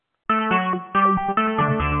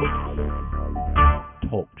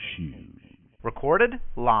Recorded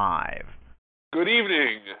live. Good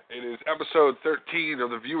evening. It is episode 13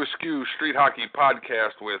 of the View Askew Street Hockey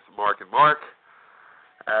Podcast with Mark and Mark.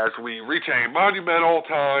 As we reach a monumental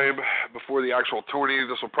time before the actual tourney,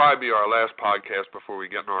 this will probably be our last podcast before we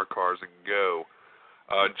get in our cars and go.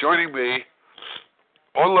 Joining me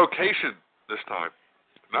on location this time,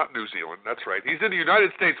 not New Zealand, that's right. He's in the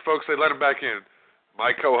United States, folks. They let him back in.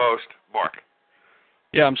 My co-host, Mark.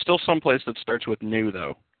 Yeah, I'm still someplace that starts with New,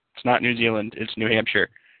 though. It's not New Zealand, it's New Hampshire.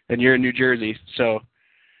 And you're in New Jersey, so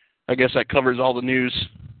I guess that covers all the news.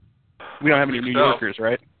 We don't have any New Yorkers,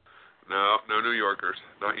 right? No New Yorkers.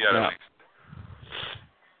 Not yet, at least.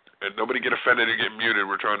 And nobody get offended and get muted.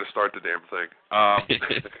 We're trying to start the damn thing.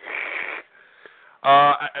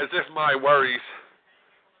 As if my worries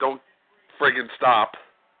don't friggin' stop.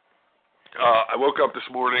 I woke up this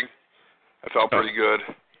morning. I felt pretty good.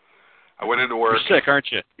 I went into work. You're sick,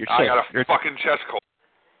 aren't you? You're sick. I got a fucking chest cold.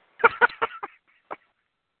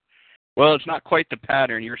 Well, it's not quite the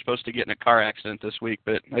pattern. You were supposed to get in a car accident this week,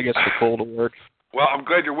 but I guess the cold will work. Well, I'm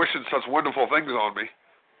glad you're wishing such wonderful things on me.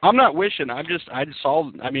 I'm not wishing. I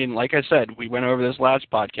saw, like I said, we went over this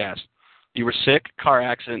last podcast. You were sick, car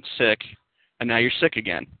accident, sick, and now you're sick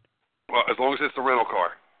again. Well, as long as it's the rental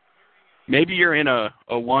car. Maybe you're in a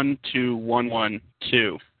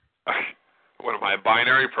 12112. What am I, a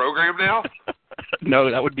binary program now?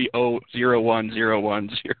 No, that would be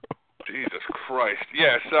 01010. Jesus Christ.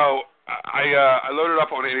 Yeah, so I loaded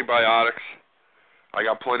up on antibiotics. I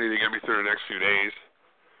got plenty to get me through the next few days.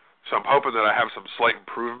 So I'm hoping that I have some slight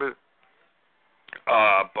improvement.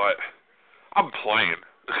 But I'm playing.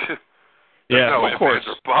 Yeah, no of course.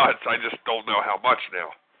 Or buts. I just don't know how much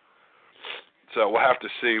now. So we'll have to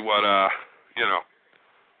see what,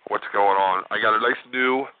 what's going on. I got a nice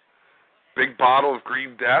new big bottle of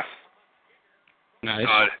Green Death.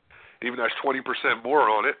 Nice. Even has 20% more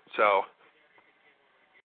on it, so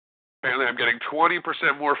apparently I'm getting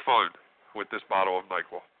 20% more fun with this bottle of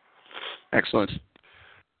NyQuil. Excellent.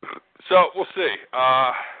 So, we'll see.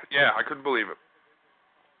 Yeah, I couldn't believe it.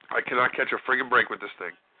 I cannot catch a friggin' break with this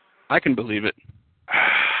thing. I can believe it.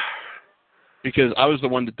 Because I was the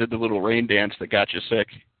one that did the little rain dance that got you sick.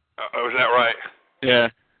 Oh, is that right? Yeah.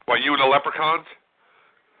 What, you and the leprechauns?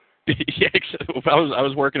 Yeah, I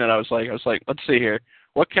was working it. I was like, let's see here.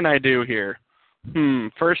 What can I do here?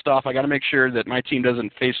 First off, I got to make sure that my team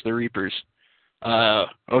doesn't face the Reapers.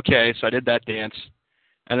 Okay, so I did that dance,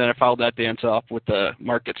 and then I followed that dance off with the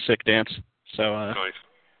Mark Gets Sick dance. So nice.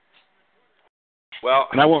 Well,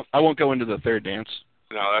 and I won't go into the third dance.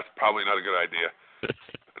 No, that's probably not a good idea.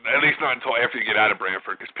 At least not until after you get out of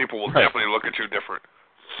Brantford, because people will definitely look at you different.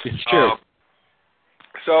 It's true.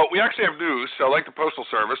 So we actually have news. So like the Postal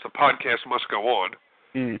Service, the podcast must go on.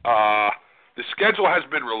 The schedule has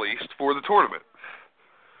been released for the tournament.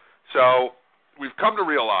 So we've come to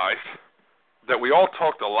realize that we all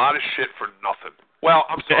talked a lot of shit for nothing. Well,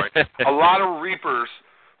 I'm sorry. A lot of Reapers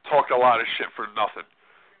talked a lot of shit for nothing.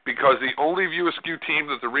 Because the only View Askew team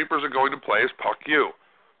that the Reapers are going to play is Puck U.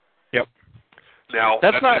 Yep. Now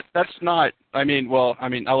That's not.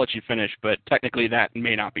 I'll let you finish, but technically that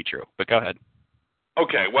may not be true. But go ahead.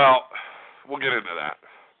 Okay, well, we'll get into that.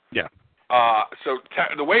 Yeah. So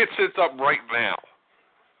the way it sits up right now,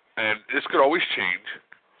 and this could always change,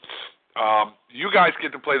 you guys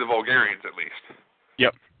get to play the Bulgarians at least.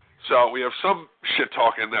 Yep. So we have some shit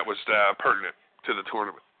talking that was pertinent to the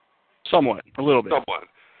tournament. Somewhat, a little bit. Somewhat.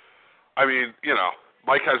 I mean,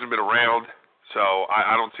 Mike hasn't been around, so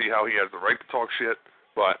I don't see how he has the right to talk shit,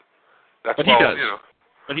 but that's he does.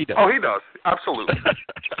 But he does. Oh, he does. Absolutely.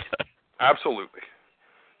 Absolutely.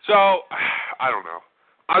 So, I don't know.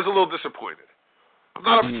 I was a little disappointed. I'm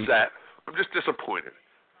not upset. I'm just disappointed.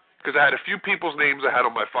 Because I had a few people's names I had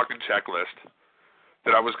on my fucking checklist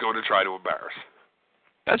that I was going to try to embarrass.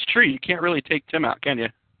 That's true. You can't really take Tim out, can you?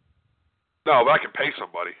 No, but I can pay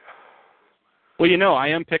somebody. Well, I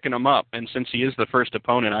am picking him up, and since he is the first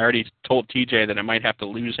opponent, I already told TJ that I might have to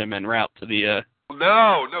lose him en route to the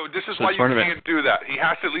No, this is why you can't do that. He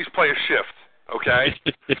has to at least play a shift, okay?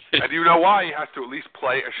 And you know why he has to at least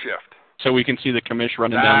play a shift. So we can see the commish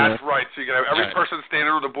running down there. That's right. So you can have every person standing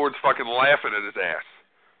on the boards fucking laughing at his ass.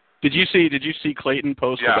 Did you see Clayton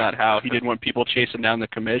post about how he didn't want people chasing down the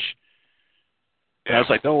commish? Yeah, I was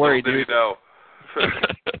like, don't worry, dude. No.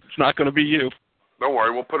 It's not going to be you. Don't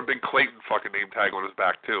worry, we'll put a big Clayton fucking name tag on his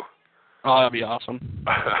back, too. Oh, that'd be awesome.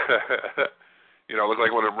 Look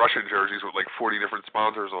like one of them Russian jerseys with like 40 different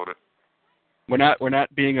sponsors on it. We're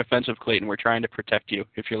not being offensive, Clayton. We're trying to protect you,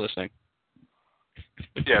 if you're listening.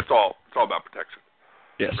 Yeah, it's all about protection.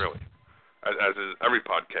 Yes. Really. As is every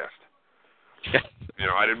podcast. Yeah.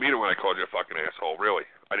 I didn't mean it when I called you a fucking asshole, really.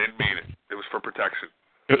 I didn't mean it. It was for protection.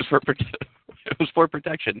 It was for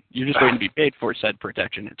protection. You're just going to be paid for said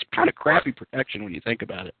protection. It's kind of crappy protection when you think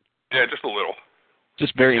about it. Yeah, just a little.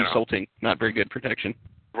 Just very insulting, not very good protection.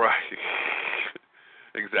 Right.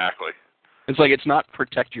 Exactly. It's like it's not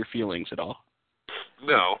protect your feelings at all.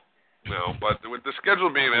 No. But with the schedule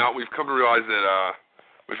being out, we've come to realize that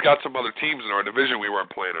we've got some other teams in our division we weren't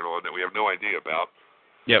planning on that we have no idea about.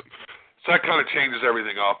 Yep. So that kind of changes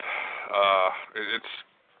everything up. It's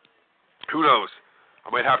who knows? I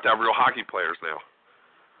might have to have real hockey players now.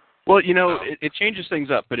 Well, it changes things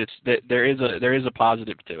up, but there is a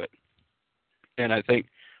positive to it, and I think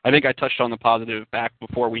I touched on the positive back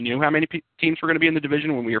before we knew how many teams were going to be in the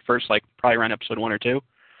division when we were first, probably around episode 1 or 2.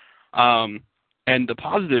 And the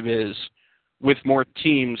positive is, with more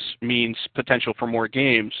teams means potential for more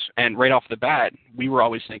games. And right off the bat, we were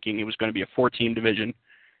always thinking it was going to be a 4-team division,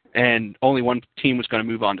 and only one team was going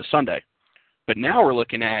to move on to Sunday. But now we're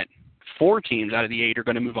looking at 4 teams out of the 8 are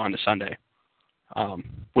going to move on to Sunday,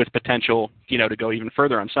 with potential, to go even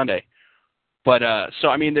further on Sunday. But so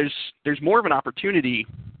I mean, there's more of an opportunity.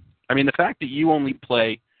 I mean, the fact that you only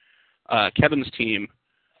play Kevin's team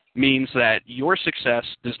means that your success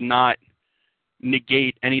does not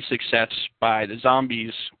negate any success by the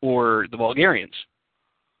Zombies or the Bulgarians,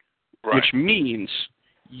 right. Which means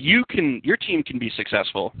your team can be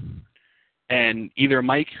successful, and either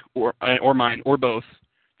Mike or mine or both,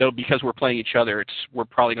 though, because we're playing each other, we're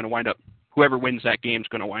probably going to wind up, whoever wins that game is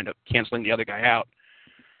going to wind up canceling the other guy out,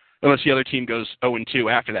 unless the other team goes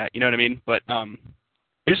 0-2 after that. You know what I mean? But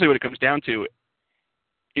basically, what it comes down to,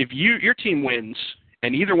 if your team wins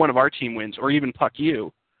and either one of our team wins, or even Puck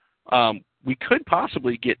you, we could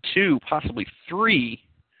possibly get 2, possibly 3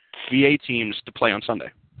 VA teams to play on Sunday.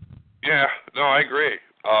 Yeah, no, I agree.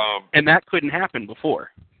 And that couldn't happen before.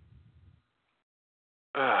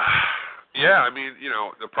 Yeah, I mean,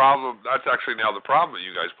 the problem, that's actually now the problem with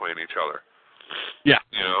you guys playing each other. Yeah.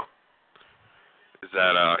 Is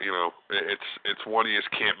that, it's one of you just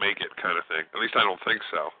can't make it kind of thing. At least I don't think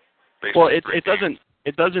so. Well, it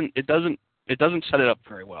doesn't set it up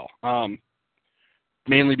very well.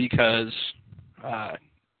 Mainly because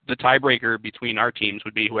the tiebreaker between our teams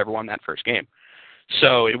would be whoever won that first game.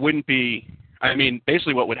 So it wouldn't be, I mean,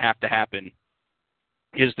 basically what would have to happen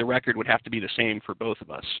is the record would have to be the same for both of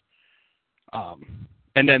us.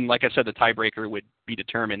 And then, like I said, the tiebreaker would be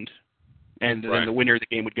determined, and then the winner of the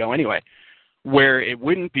game would go anyway. Where it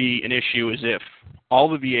wouldn't be an issue is if all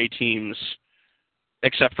the VA teams,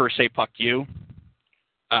 except for, say, Puck U,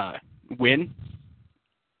 win,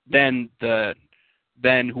 then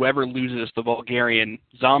whoever loses the Bulgarian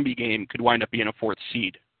Zombie game could wind up being a 4th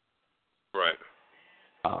seed. Right.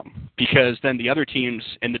 Because then the other teams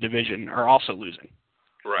in the division are also losing.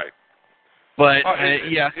 Right. But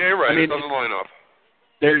yeah, you're right. I mean, it doesn't line up.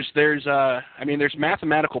 There's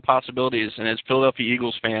mathematical possibilities, and as Philadelphia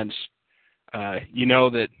Eagles fans, you know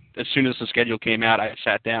that as soon as the schedule came out, I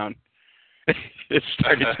sat down and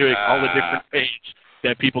started doing all the different ways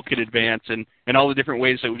that people could advance and all the different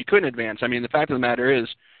ways that we couldn't advance. I mean, the fact of the matter is,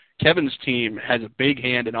 Kevin's team has a big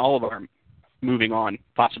hand in all of our moving on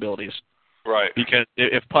possibilities. Right. Because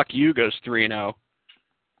if Puck U goes 3-0,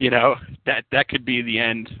 that could be the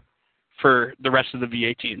end for the rest of the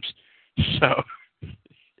VA teams. So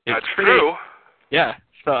that's true. Yeah.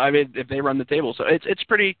 So I mean, if they run the table, so it's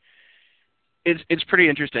pretty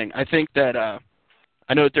interesting. I think that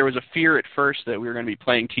I know that there was a fear at first that we were going to be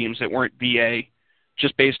playing teams that weren't VA,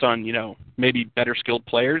 just based on maybe better skilled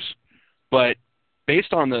players, but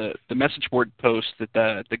based on the message board post that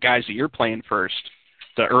the guys that you're playing first,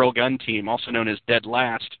 the Earl Gunn team, also known as Dead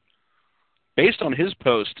Last, based on his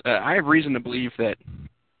post, I have reason to believe that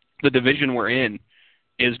the division we're in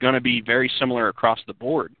is going to be very similar across the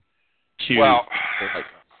board.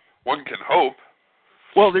 One can hope.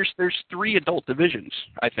 Well, there's 3 adult divisions,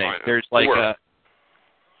 I think. There's 4? I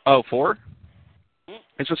was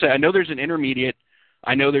going to say, I know there's an intermediate,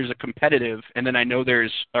 I know there's a competitive, and then I know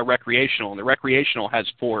there's a recreational, and the recreational has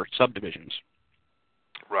 4 subdivisions.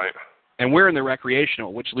 Right. And we're in the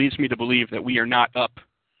recreational, which leads me to believe that we are not up.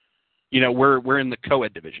 We're in the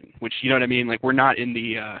co-ed division, which, you know what I mean? Like, we're not in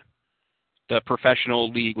the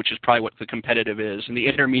professional league, which is probably what the competitive is. And the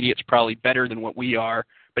intermediate's probably better than what we are,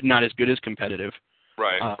 but not as good as competitive.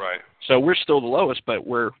 Right, right. So we're still the lowest, but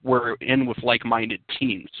we're in with like-minded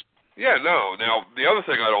teams. Yeah, no. Now, the other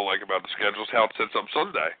thing I don't like about the schedule is how it sets up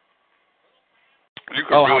Sunday. You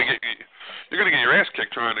could you're going to get your ass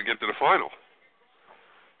kicked trying to get to the final.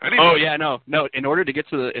 Anyway. Oh yeah, no. In order to get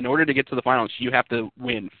to the finals, you have to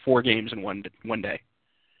win 4 games in one day.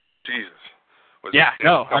 Jesus.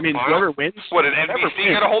 I mean, whoever wins. What, an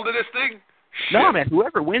NBC got a hold of this thing? Shit. No, man,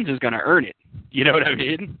 whoever wins is going to earn it. You know what I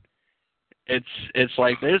mean? It's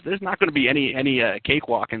like there's not going to be any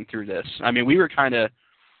cakewalking through this. I mean, we were kind of.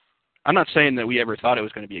 I'm not saying that we ever thought it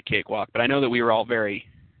was going to be a cakewalk, but I know that we were all very,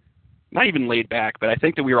 not even laid back, but I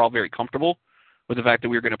think that we were all very comfortable with the fact that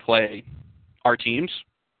we were going to play our teams.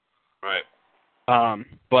 Right.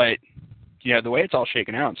 But the way it's all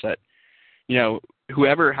shaken out is that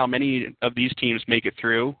how many of these teams make it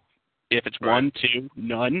through, if it's right. 1, 2,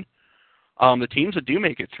 none, the teams that do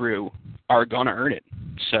make it through are going to earn it.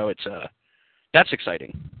 So that's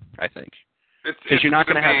exciting, I think. It's you're not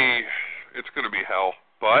going to have. It's going to be hell,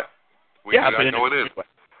 but we but got going in.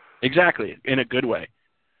 Exactly, in a good way.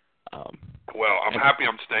 Well, I'm happy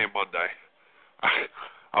I'm staying Monday.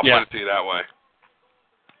 I'll put it to you that way.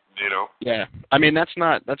 Yeah, I mean that's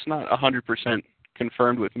not 100%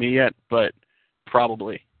 confirmed with me yet, but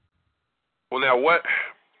probably. Well, now what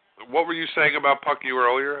were you saying about Puck U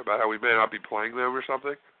earlier? About how we may not be playing them or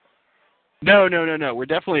something? No. We're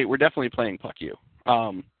definitely playing Puck U.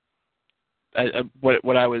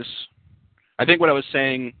 What I was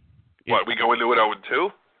saying. What, we go into it 0-2?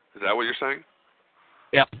 Is that what you're saying?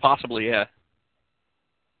 Yeah, possibly. Yeah.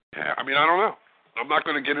 Yeah, I mean, I don't know. I'm not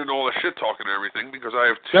going to get into all the shit talking and everything because I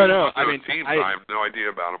have two teams. I have no idea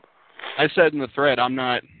about them. I said in the thread, I'm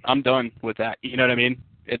done with that. You know what I mean?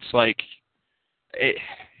 It's like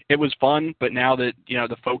it was fun, but now that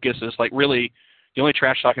the focus is like really the only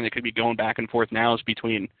trash talking that could be going back and forth now is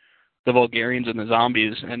between the Bulgarians and the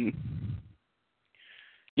Zombies, and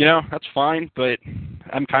that's fine, but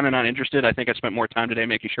I'm kind of not interested. I think I spent more time today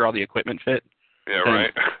making sure all the equipment fit. Yeah,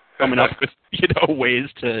 right. Coming up with ways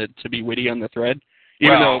to be witty on the thread,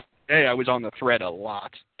 even though today I was on the thread a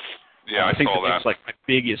lot. Yeah, I think saw that. It's like my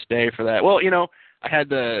biggest day for that. Well, I had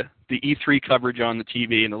the E3 coverage on the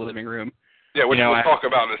TV in the living room. Yeah, which we'll talk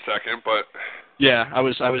about in a second, but yeah, I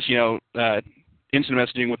was instant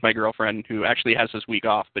messaging with my girlfriend who actually has this week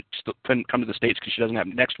off, but still couldn't come to the States because she doesn't have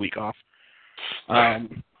next week off.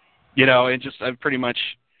 And just I've pretty much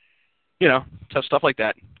tough stuff like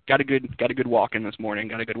that. Got a good walk in this morning.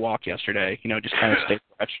 Got a good walk yesterday. Just kind of stay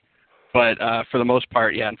fresh. But for the most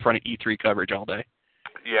part, in front of E3 coverage all day.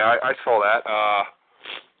 Yeah, I saw that.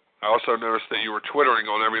 I also noticed that you were twittering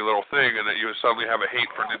on every little thing, and that you suddenly have a hate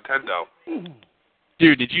for Nintendo.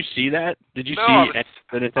 Dude, did you see that? Did you see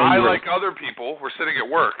the Nintendo? Like other people, we're sitting at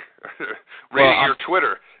work, reading your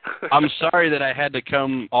Twitter. I'm sorry that I had to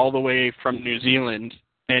come all the way from New Zealand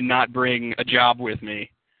and not bring a job with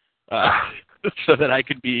me. So that I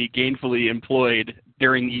could be gainfully employed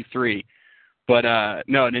during E3. But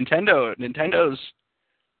no, Nintendo's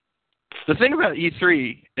the thing about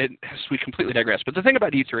E3, we completely digress, but the thing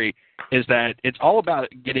about E3 is that it's all about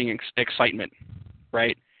getting excitement,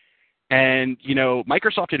 right? And,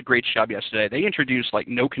 Microsoft did a great job yesterday. They introduced,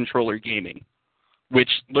 no controller gaming, which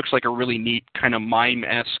looks like a really neat kind of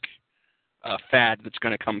mime-esque fad that's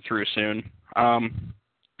going to come through soon.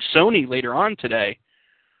 Sony, later on today,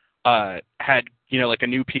 had a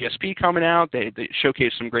new PSP coming out. They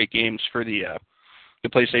showcased some great games for the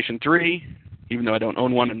PlayStation 3, even though I don't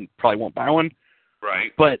own one and probably won't buy one.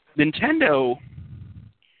 Right. But Nintendo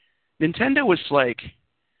was like,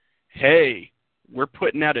 hey, we're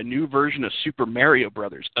putting out a new version of Super Mario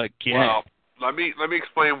Brothers again. Well, let me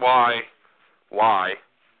explain why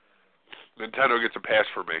Nintendo gets a pass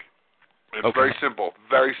for me. It's very simple,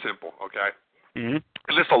 okay? Mm-hmm.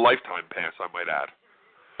 And it's a lifetime pass, I might add.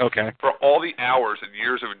 Okay. For all the hours and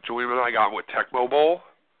years of enjoyment I got with Tecmo Bowl,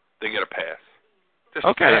 they get a pass. Just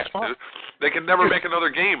a pass, that's fine. dude. They can never make another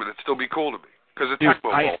game and it'd still be cool to me because it's Tecmo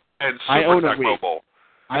Bowl and Super Tecmo Bowl.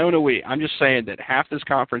 I own a Wii. I'm just saying that half this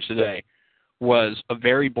conference today was a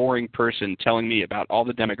very boring person telling me about all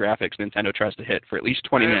the demographics Nintendo tries to hit for at least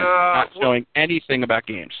 20 minutes, not showing anything about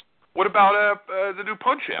games. What about the new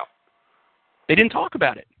Punch-Out? They didn't talk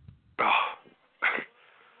about it. Oh,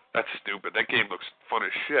 that's stupid. That game looks fun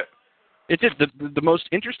as shit. It did. The most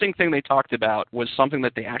interesting thing they talked about was something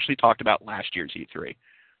that they actually talked about last year's E3,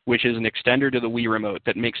 which is an extender to the Wii Remote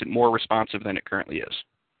that makes it more responsive than it currently is.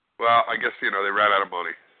 Well, I guess, they ran out of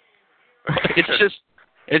money.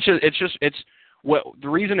 The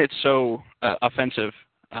reason it's so offensive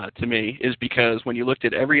to me is because when you looked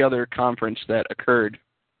at every other conference that occurred,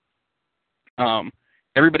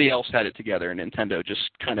 everybody else had it together, and Nintendo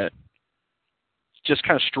just kind of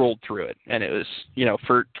strolled through it, and it was,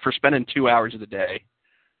 for spending 2 hours of the day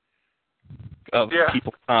of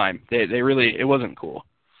people's time, they really, it wasn't cool.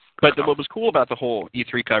 But what was cool about the whole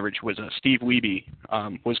E3 coverage was Steve Wiebe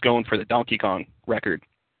was going for the Donkey Kong record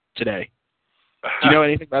today. Do you know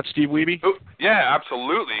anything about Steve Wiebe? Oh, yeah,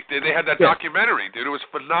 absolutely. They had that documentary, dude. It was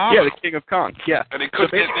phenomenal. Yeah, the King of Kong. Yeah. And they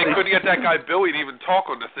couldn't get that guy Billy to even talk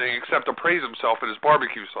on the thing except to praise himself and his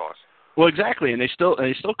barbecue sauce. Well, exactly, and they still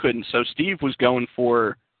couldn't. So Steve was going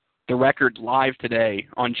for the record live today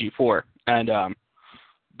on G4, and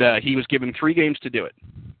he was given 3 games to do it.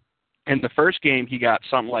 And the first game he got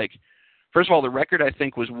something like, first of all, the record I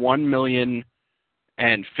think was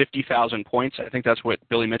 1,050,000 points. I think that's what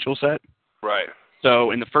Billy Mitchell said. Right. So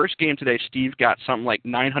in the first game today, Steve got something like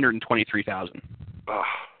 923,000. Ugh.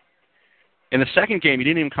 In the second game, he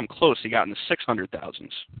didn't even come close. He got in the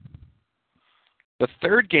 600,000s. The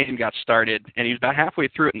third game got started, and he was about halfway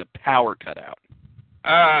through it, and the power cut out.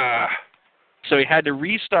 So he had to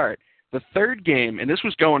restart. The third game, and this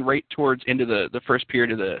was going right towards into the first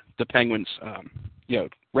period of the Penguins,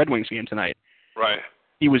 Red Wings game tonight. Right.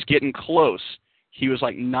 He was getting close. He was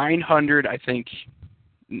like 900, I think,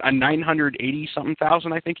 980-something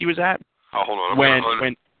thousand, I think he was at. Oh, hold on. When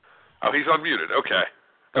oh, he's unmuted. Okay.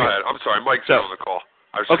 Go ahead. I'm sorry. Mike's on the call.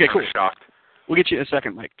 I was just kind of shocked. We'll get you in a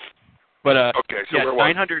second, Mike. But okay, so where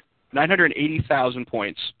was 980,000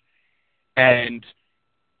 points, and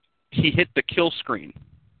he hit the kill screen,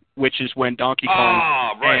 which is when Donkey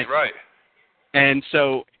Kong. Right. And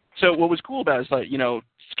so what was cool about it is that,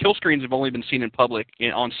 kill screens have only been seen in public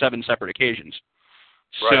on 7 separate occasions.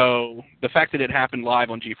 Right. So the fact that it happened live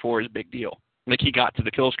on G4 is a big deal. Like, he got to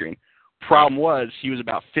the kill screen. Problem was, he was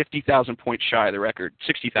about 50,000 points shy of the record,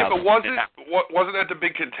 60,000. But wasn't that the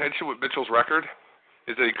big contention with Mitchell's record?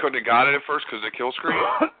 Is that he couldn't have got it at first because of the kill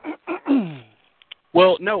screen?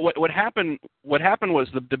 Well, no. What happened was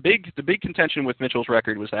the big contention with Mitchell's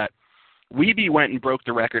record was that Wiebe went and broke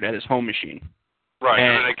the record at his home machine. Right,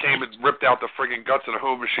 and then they came and ripped out the friggin' guts of the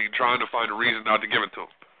home machine trying to find a reason not to give it to him.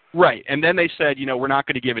 Right, and then they said, we're not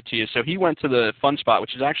going to give it to you. So he went to the fun spot,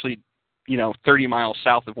 which is actually, 30 miles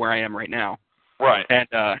south of where I am right now. Right.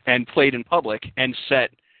 And played in public and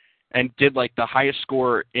did like the highest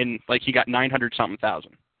score in, like, he got 900-something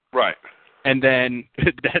thousand. Right. And then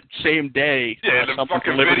that same day, the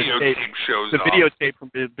fucking videotape shows up. The videotape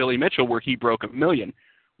from Billy Mitchell where he broke 1 million.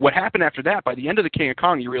 What happened after that, by the end of the King of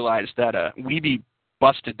Kong, you realized that Wiebe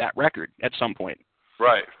busted that record at some point.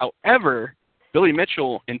 Right. However, Billy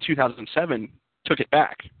Mitchell in 2007 took it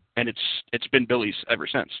back, and it's been Billy's ever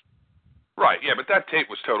since. Right, yeah, but that tape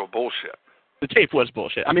was total bullshit. The tape was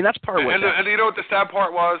bullshit. I mean, that's part of what... And you know what the sad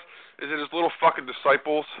part was? Is that his little fucking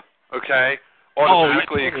disciples,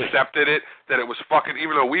 automatically accepted it, that it was fucking...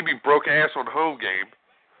 Even though Wiebe broke ass on home game.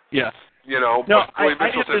 Yeah. But Billy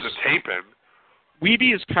Mitchell did the taping.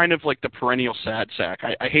 Wiebe is kind of like the perennial sad sack.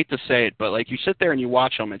 I hate to say it, but like you sit there and you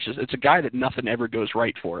watch him, it's a guy that nothing ever goes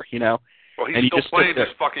right for, Well, he's still playing this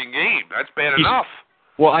fucking game. That's bad enough.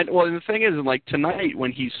 Well, and the thing is, like tonight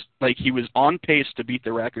when he was on pace to beat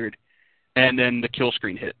the record, and then the kill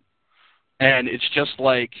screen hit, and it's just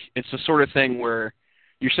like it's the sort of thing where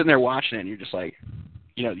you're sitting there watching it and you're just like,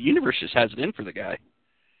 the universe just has it in for the guy.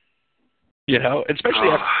 Especially after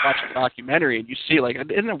you watch the documentary and you see, like,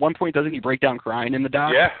 isn't at one point, doesn't he break down crying in the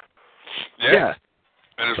doc? Yeah.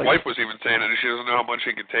 And his wife was even saying that she doesn't know how much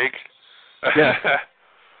he can take. Yeah.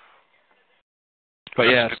 But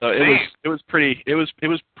yeah, so it was pretty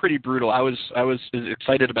brutal. I was as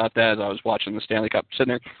excited about that as I was watching the Stanley Cup, sitting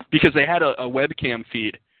there, because they had a webcam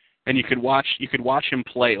feed, and you could watch him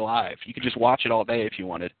play live. You could just watch it all day if you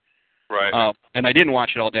wanted. Right. And I didn't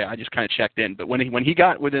watch it all day. I just kind of checked in. But when he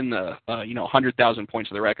got within the 100,000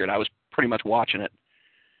 points of the record, I was pretty much watching it.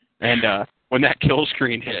 And when that kill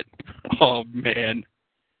screen hit, oh man,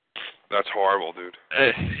 that's horrible, dude.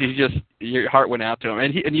 Your heart went out to him.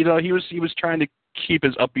 And he was trying to keep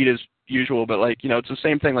as upbeat as usual, but it's the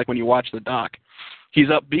same thing like when you watch the doc. He's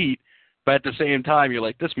upbeat, but at the same time you're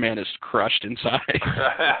like, this man is crushed inside.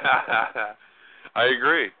 I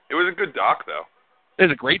agree. It was a good doc though.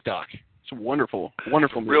 It's a great doc. It's a wonderful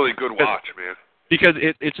movie. Really good watch, man. Because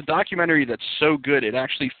it's a documentary that's so good it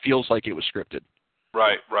actually feels like it was scripted.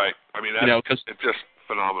 Right. I mean, it's just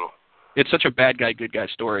phenomenal. It's such a bad guy, good guy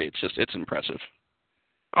story. It's impressive.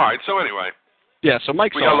 All right. So anyway. Yeah. So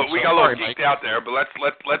Mike's we got a little geeked out there, but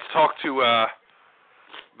let's talk to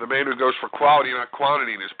the man who goes for quality, not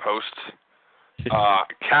quantity, in his posts.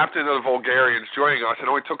 Captain of the Vulgarians joining us. It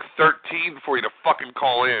only took 13 for you to fucking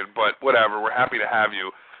call in, but whatever. We're happy to have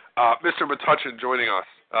you. Mr. Metuchen joining us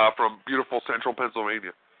from beautiful central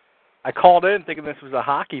Pennsylvania. I called in thinking this was a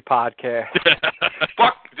hockey podcast.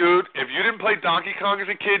 Fuck, dude. If you didn't play Donkey Kong as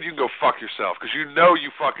a kid, you can go fuck yourself, because you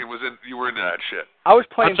fucking you were into that shit. I was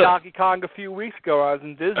playing Donkey Kong a few weeks ago. I was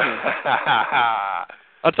in Disney.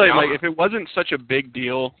 I'll tell you, like, if it wasn't such a big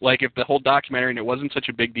deal, like if the whole documentary and it wasn't such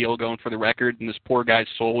a big deal going for the record and this poor guy's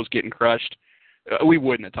soul was getting crushed, we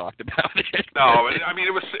wouldn't have talked about it. No, I mean,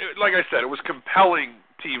 like I said, it was compelling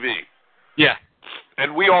TV. Yeah.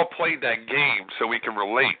 And we all played that game so we can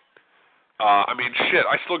relate. I mean, shit,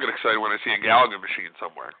 I still get excited when I see a Gallagher machine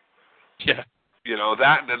somewhere. Yeah. You know,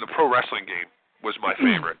 that and then the pro wrestling game was my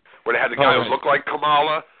favorite, where they had the guy who looked like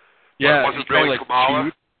Kamala. Yeah, it wasn't really like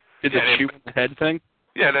Kamala. Did the shoot in the head thing?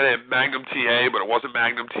 Yeah, then they had Magnum TA, but it wasn't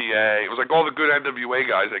Magnum TA. It was like all the good NWA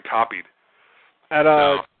guys they copied. At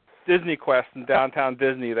Disney Quest in downtown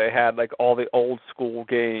Disney, they had like all the old school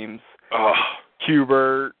games.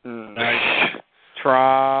 Cubert and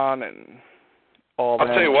Tron and all that.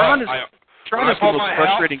 I'll tell you what, Tron is the most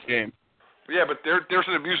frustrating game. Yeah, but there's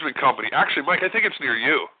an amusement company. Actually, Mike, I think it's near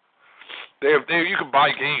you. You can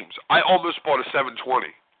buy games. I almost bought a 720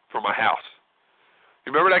 for my house.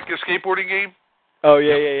 You remember that skateboarding game? Oh,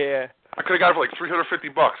 yeah. I could have got it for like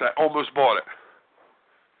 $350. I almost bought it.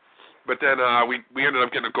 But then we ended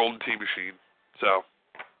up getting a Golden Tee machine. So.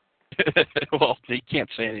 Well, you can't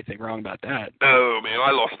say anything wrong about that. Oh, man,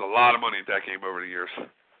 I lost a lot of money at that game over the years. So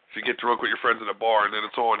you get drunk with your friends in a bar, and then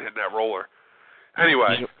it's on hitting that roller.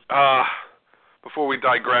 Anyway, before we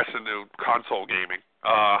digress into console gaming.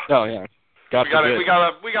 Oh, yeah. We got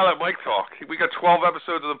to let Mike talk. We got 12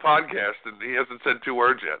 episodes of the podcast, and he hasn't said 2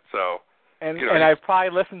 words yet. So, and I've probably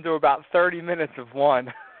listened to about 30 minutes of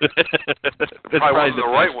one. It's probably wasn't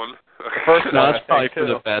the right one. No, that's probably for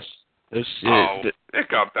the best. It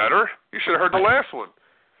got better. You should have heard the last one.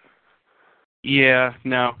 Yeah,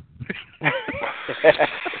 no.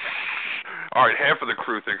 All right, half of the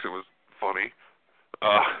crew thinks it was funny.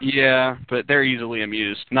 Yeah, but they're easily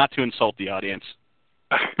amused. Not to insult the audience.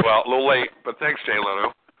 Well, a little late, but thanks, Jay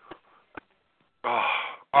Leno.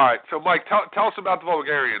 All right, so Mike, tell us about the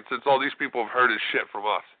Bulgarian, since all these people have heard his shit from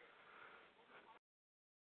us.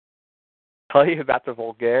 Tell you about the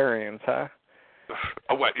Bulgarians, huh?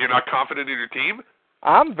 What, you're not confident in your team?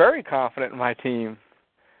 I'm very confident in my team,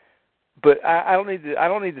 but I don't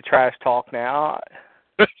need the trash talk now.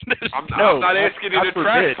 I'm not asking you to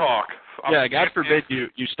trash talk. God forbid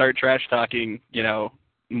you start trash talking,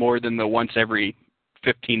 more than the once every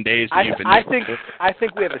 15 days that you've been doing. I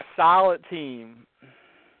think we have a solid team,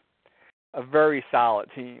 a very solid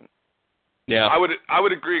team. Yeah, I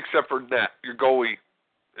would agree, except for Net. Your goalie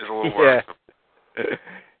is a little worse.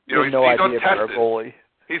 He's idea untested. For a goalie.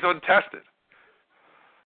 He's untested.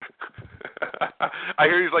 I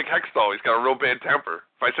hear he's like Hextall. He's got a real bad temper.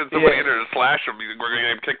 If I send somebody in there to slash him, we're going to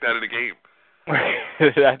get him kicked out of the game.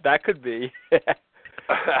 that could be.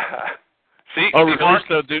 See? Really? Mark,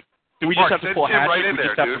 so, do we just have to pull hatchet? Right in we there,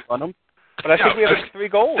 just have dude. to run him? But I think we have 3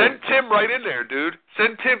 goals. Send Tim right in there, dude.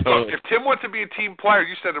 Send Tim. Look, if Tim wants to be a team player,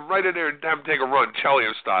 you send him right in there and have him take a run,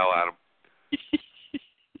 Chelio style, at him.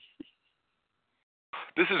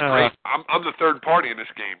 This is great. I'm the third party in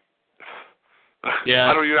this game. Yeah.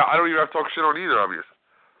 I don't even have to talk shit on either of you.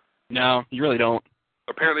 No, you really don't.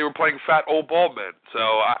 Apparently, we're playing fat old bald men.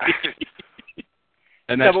 So.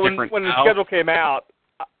 And that's but different. When the schedule came out,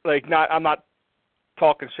 I'm not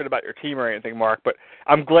talking shit about your team or anything, Mark, but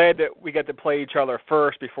I'm glad that we get to play each other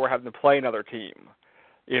first before having to play another team.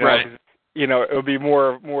 Right. It would be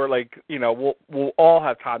more like, we'll all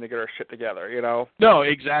have time to get our shit together, No,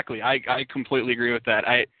 exactly. I completely agree with that.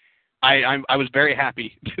 I was very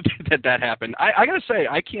happy that happened. I gotta say,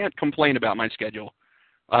 I can't complain about my schedule.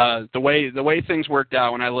 The way things worked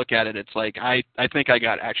out, when I look at it, it's like I think I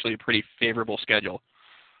got actually a pretty favorable schedule.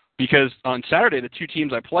 Because on Saturday, the 2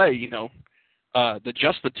 teams I play, the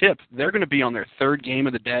Just the Tip, they're going to be on their 3rd game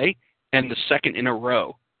of the day and the 2nd in a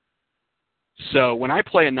row. So when I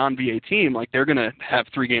play a non-VA team, they're going to have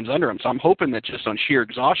 3 games under them. So I'm hoping that just on sheer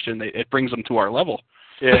exhaustion, it brings them to our level.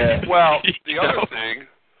 Yeah. Well, the other thing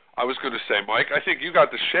I was going to say, Mike, I think you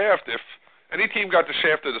got the shaft. If any team got the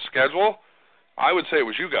shaft of the schedule, I would say it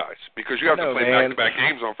was you guys, because you have to play back-to-back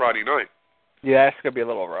games on Friday night. Yeah, it's going to be a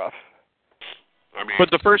little rough. I mean,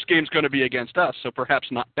 but the first game's going to be against us, so perhaps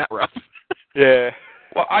not that rough. Yeah.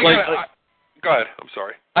 Well, go ahead. I'm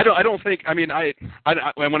sorry. I don't think. I mean,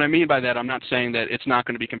 what I mean by that, I'm not saying that it's not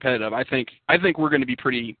going to be competitive. I think we're going to be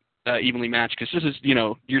pretty evenly matched, because this is,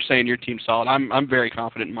 you're saying your team's solid. I'm very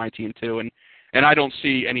confident in my team too, and I don't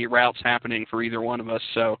see any routes happening for either one of us.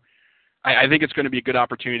 So I think it's going to be a good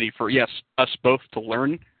opportunity for us both to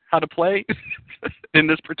learn how to play in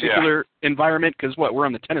this particular environment, because we're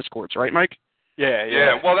on the tennis courts, right, Mike?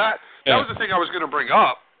 Yeah. Well, that was the thing I was going to bring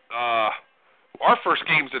up. Our first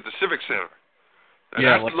game's at the Civic Center. And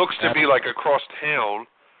that looks to be like across town.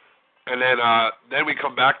 And then we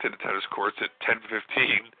come back to the tennis courts at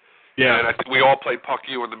 10:15. Yeah. And I think we all played Puck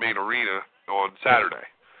U in the main arena on Saturday.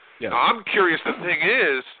 Yeah. Now, I'm curious, the thing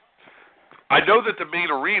is, I know that the main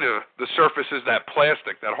arena, the surface is that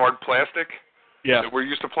plastic, that hard plastic that we're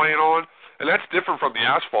used to playing on, and that's different from the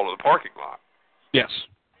asphalt of the parking lot. Yes.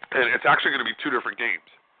 And it's actually going to be two different games.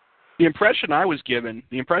 The impression I was given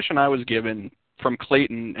from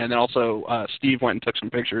Clayton, and then also Steve went and took some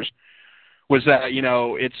pictures, was that, you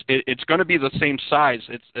know, it's going to be the same size,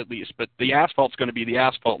 at least, but the asphalt's going to be the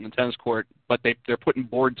asphalt in the tennis court, but they're putting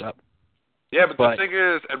boards up. Yeah, but the thing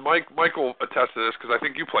is, and Mike will attest to this, because I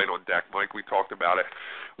think you played on deck, Mike, we talked about it.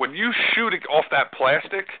 When you shoot it off that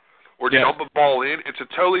plastic or dump a ball in, it's a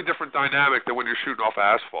totally different dynamic than when you're shooting off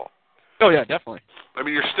asphalt. Oh, yeah, definitely. I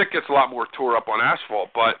mean, your stick gets a lot more tore up on asphalt,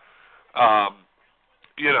 but,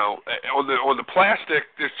 you know, on the plastic,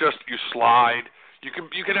 it's just you slide.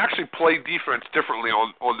 You can actually play defense differently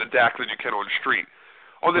on the deck than you can on the street.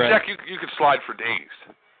 On the deck, you can slide for days.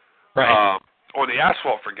 Right. On the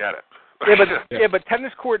asphalt, forget it. But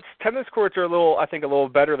tennis courts are I think a little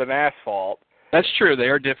better than asphalt. That's true. They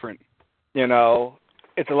are different. You know,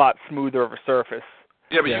 it's a lot smoother of a surface.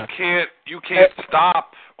 Yeah, but you can't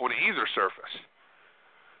stop on either surface.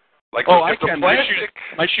 Like, I can. Plastic,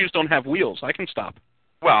 my shoes don't have wheels. I can stop.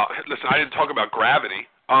 Well, listen, I didn't talk about gravity.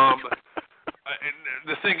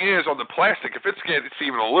 The thing is, on the plastic, if it's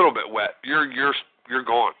even a little bit wet, you're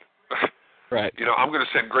gone. Right. You know, I'm going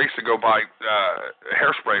to send Grace to go buy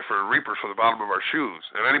hairspray for reapers for the bottom of our shoes.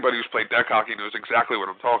 And anybody who's played deck hockey knows exactly what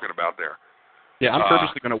I'm talking about there. Yeah, I'm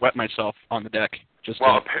purposely going to wet myself on the deck.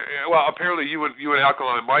 Apparently you and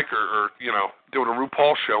Alkaline Mike are you know, doing a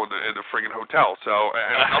RuPaul show in the friggin' hotel. So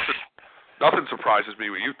nothing surprises me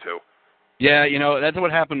with you two. Yeah, you know, that's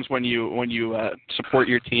what happens when you support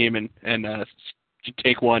your team and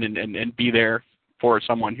take one and be there for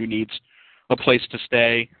someone who needs a place to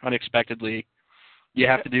stay unexpectedly. You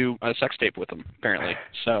have to do a sex tape with them, apparently.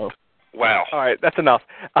 So. Wow. All right, that's enough.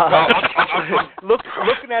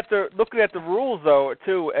 Looking at the rules though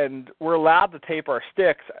too, and we're allowed to tape our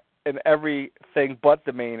sticks in everything but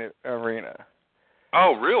the main arena.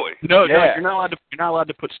 Oh, really? No, you're not allowed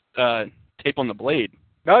to put tape on the blade.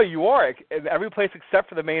 No, you are. In every place except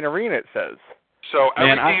for the main arena, it says. So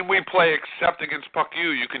every game we play except against Puck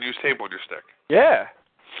U, you can use tape on your stick. Yeah,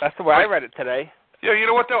 that's the way I read it today. Yeah, you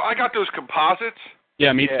know what though? I got those composites.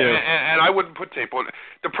 Yeah, me too. And I wouldn't put tape on it.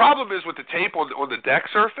 The problem is with the tape on the deck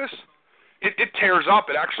surface, it tears up.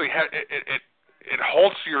 It actually it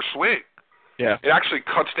halts your swing. Yeah. It actually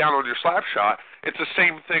cuts down on your slap shot. It's the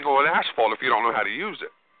same thing on asphalt if you don't know how to use it.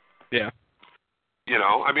 Yeah. You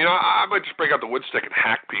know, I mean, I might just break out the wood stick and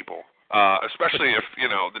hack people, especially if, you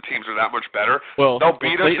know, the teams are that much better. Well, they'll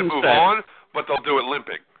beat us and move on, but they'll do it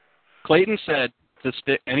limping. Clayton said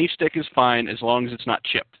any stick is fine as long as it's not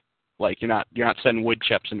chipped. Like you're not sending wood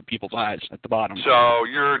chips into people's eyes at the bottom. So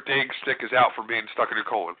your dig stick is out for being stuck in your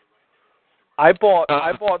colon. I bought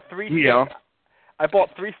 3 sticks. Yeah. I bought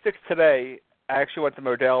 3 sticks today. I actually went to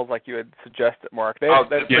Modell's like you had suggested, Mark. They have a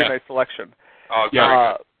pretty nice selection. Oh,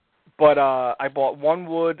 very good. But I bought 1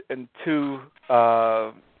 wood and 2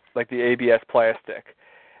 like the ABS plastic.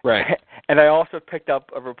 Right. And I also picked up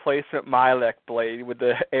a replacement Milek blade with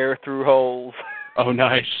the air through holes. Oh,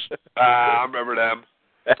 nice. I remember them.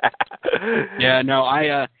 Yeah, no,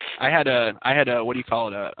 I had a what do you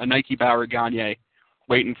call it, a Nike Bauer Gagne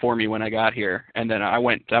waiting for me when I got here, and then I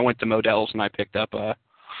went to Modell's and I picked a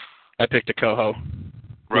Coho,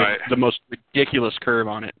 right, with the most ridiculous curve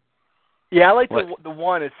on it. Yeah, I like the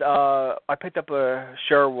one. It's I picked up a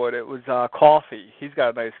Sherwood. It was Coffee. He's got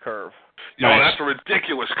a nice curve. No, that's a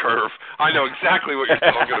ridiculous curve. I know exactly what you're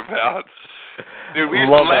talking about. Dude, we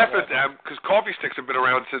used to laugh at them because coffee sticks have been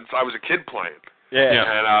around since I was a kid playing. Yeah.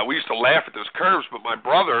 And we used to laugh at those curves, but my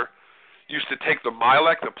brother used to take the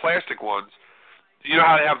Milek, the plastic ones. You know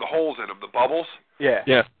how they have the holes in them, the bubbles?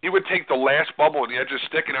 Yeah. He would take the last bubble on the edge of the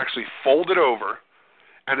stick and actually fold it over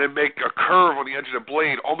and then make a curve on the edge of the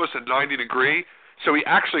blade, almost a 90-degree, so he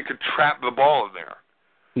actually could trap the ball in there.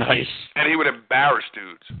 Nice. And he would embarrass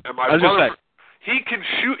dudes. And my brother, he could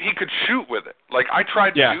shoot with it. Like, I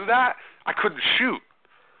tried to do that. I couldn't shoot.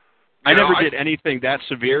 I never did anything that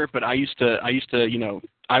severe, but I used to, you know,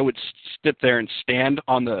 I would sit there and stand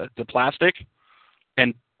on the plastic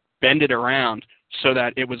and bend it around so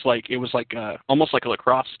that it was like almost like a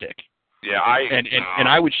lacrosse stick. Yeah, and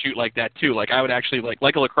I would shoot like that too. Like I would actually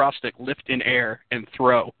like a lacrosse stick, lift in air and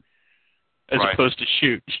throw, as opposed to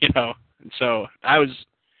shoot. You know, and so I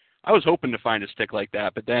was hoping to find a stick like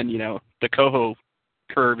that, but then you know the Coho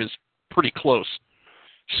curve is pretty close,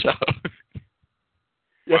 so.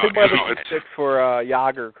 Yeah, I think my other sticks were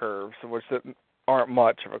Yager curves, which aren't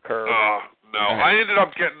much of a curve. No, I ended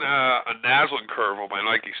up getting a Naslin curve on my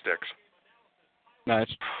Nike sticks.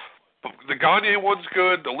 Nice. The Gagne one's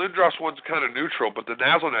good. The Lindros one's kind of neutral, but the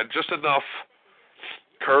Naslin had just enough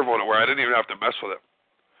curve on it where I didn't even have to mess with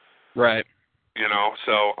it. Right. You know,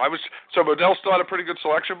 so Modell still had a pretty good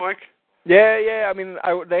selection, Mike? Yeah. I mean,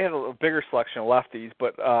 they had a bigger selection of lefties,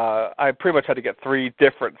 but I pretty much had to get 3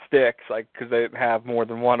 different sticks, like, because they didn't have more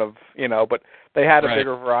than one of, but they had a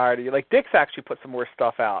bigger variety. Like, Dick's actually put some more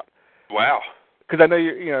stuff out. Wow. Because I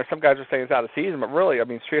know, some guys are saying it's out of season, but really, I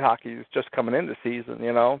mean, street hockey is just coming into season,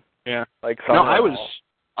 Yeah. Like, no,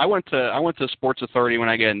 I went to Sports Authority when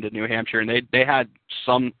I got into New Hampshire, and they had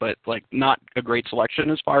some, but like not a great selection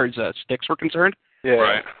as far as sticks were concerned. Yeah.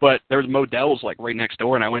 Right. But there was Modell's like right next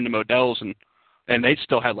door, and I went to Modell's, and they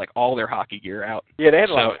still had like all their hockey gear out. Yeah, they had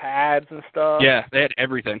a lot of pads and stuff. Yeah, they had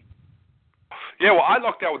everything. Yeah, well, I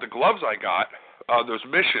lucked out with the gloves I got, those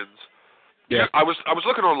missions. Yeah. I was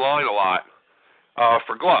looking online a lot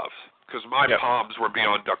for gloves because my palms were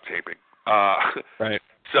beyond duct taping. Right.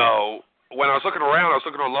 So when I was looking around, I was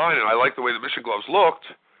looking online, and I liked the way the mission gloves looked,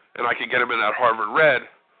 and I could get them in that Harvard red,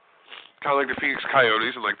 kind of like the Phoenix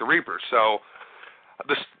Coyotes and like the Reapers. So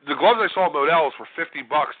the gloves I saw at Modell's were $50.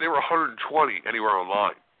 They were $120 anywhere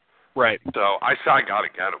online. Right. So I said I got to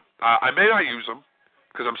get them. I may not use them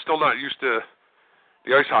because I'm still not used to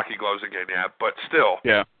the ice hockey gloves again yet, but still,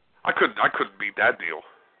 I couldn't beat that deal.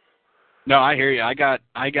 No, I hear you. I got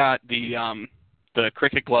the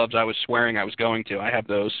cricket gloves I was swearing I was going to. I have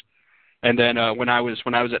those. And then when I was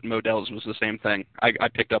at Modell's, it was the same thing. I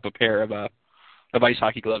picked up a pair of ice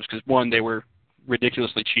hockey gloves because one, they were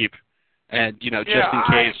ridiculously cheap, and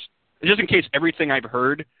just in case everything I've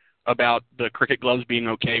heard about the cricket gloves being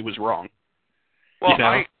okay was wrong. Well,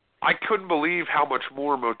 I couldn't believe how much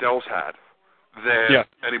more Modell's had than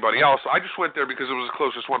anybody else. I just went there because it was the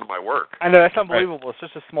closest one to my work. I know, that's unbelievable. Right.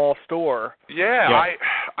 It's just a small store. Yeah.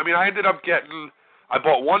 I mean, I ended up I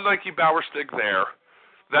bought one Nike Bauer stick there.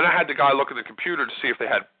 Then I had the guy look at the computer to see if they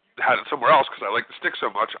had it somewhere else because I like the stick so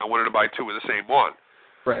much. I wanted to buy 2 of the same one.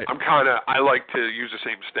 Right. I like to use the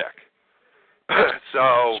same stick.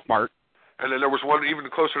 So smart. And then there was one even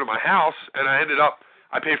closer to my house, and I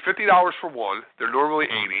paid $50 for one. They're normally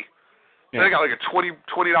 $80. Yeah. Then I got like a $20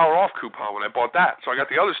 off coupon when I bought that. So I got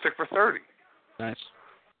the other stick for $30. Nice.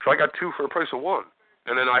 So I got 2 for the price of 1.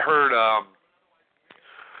 And then I heard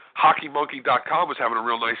HockeyMonkey.com was having a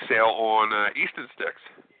real nice sale on Easton sticks.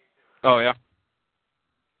 Oh, yeah.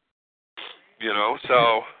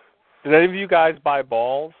 So. Did any of you guys buy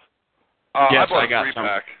balls? Yes, I got a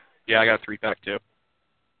 3-pack. Yeah, I got a 3-pack too.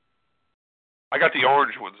 I got the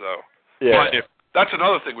orange ones though. Yeah. But that's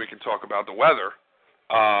another thing we can talk about. The weather.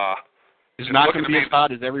 It's not going to be as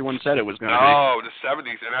hot as everyone said it was going to be. No, the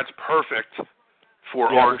 70s, and that's perfect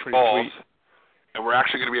for orange balls. Sweet. And we're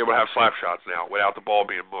actually going to be able to have slap shots now without the ball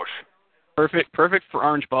being mush. Perfect for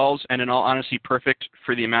orange balls, and in all honesty, perfect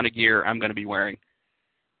for the amount of gear I'm going to be wearing.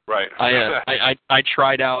 Right. I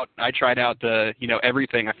tried out the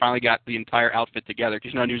everything. I finally got the entire outfit together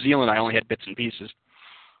because New Zealand I only had bits and pieces.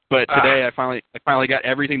 But today I finally got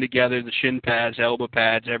everything together: the shin pads, elbow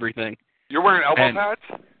pads, everything. You're wearing elbow pads?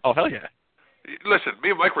 Oh hell yeah! Listen, me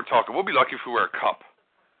and Mike were talking. We'll be lucky if we wear a cup.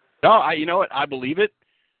 No, you know what? I believe it,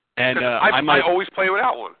 and I always play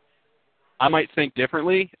without one. I might think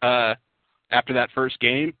differently after that first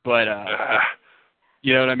game, but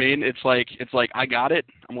you know what I mean? It's like I got it.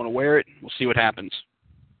 I'm going to wear it. We'll see what happens.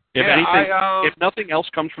 If if nothing else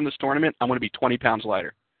comes from this tournament, I'm going to be 20 pounds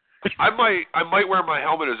lighter. I might wear my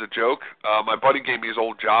helmet as a joke. My buddy gave me his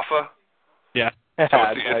old Jaffa. Yeah. So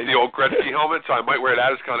it's the old Gretzky helmet, so I might wear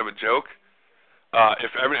that as kind of a joke.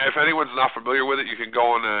 If anyone's not familiar with it, you can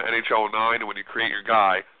go on NHL 9, and when you create your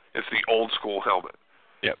guy, it's the old school helmet.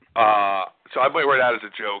 Yep. So I might wear that as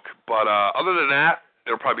a joke. But other than that,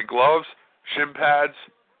 it'll probably be gloves, shin pads,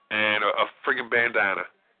 and a friggin' bandana.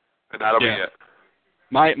 And that'll be it.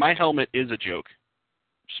 My helmet is a joke.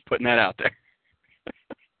 Just putting that out there.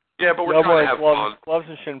 Yeah, but we're trying to have fun. Gloves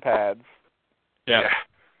and shin pads. Yeah.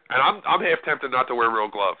 And I'm half tempted not to wear real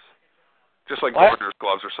gloves. Just like Gardner's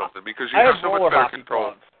gloves or something, because you have so much better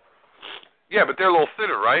control. Gloves. Yeah, but they're a little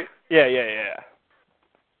thinner, right? Yeah.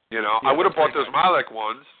 I would have bought those Milek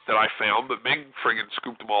ones that I found, but Ming friggin'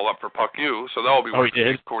 scooped them all up for Puck U, so that'll be worth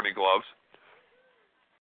these corny gloves.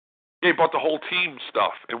 Yeah, he bought the whole team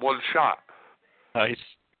stuff in one shot. Nice.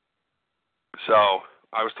 So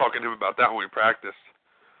I was talking to him about that when we practiced.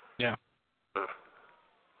 Yeah.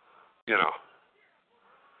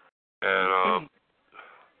 And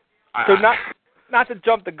so not to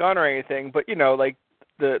jump the gun or anything, but like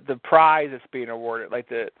the prize that's being awarded, like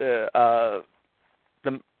the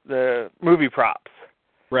movie props.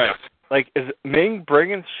 Right. Like, is Ming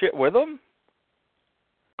bringing shit with him?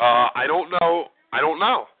 I don't know.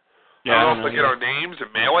 Yeah, I don't know if they get our names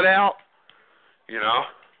and mail it out. You know.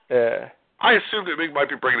 Yeah. I assume that Ming might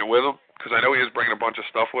be bringing it with him because I know he is bringing a bunch of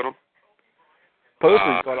stuff with him.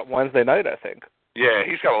 Supposedly he's going up Wednesday night, I think. Yeah,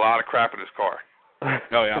 he's got a lot of crap in his car.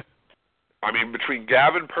 Oh yeah. I mean, between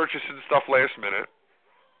Gavin purchasing stuff last minute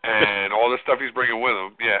and all the stuff he's bringing with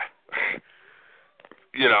him, yeah.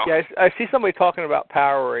 You know. Yeah, I see somebody talking about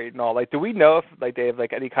Powerade and all. Like, do we know if like they have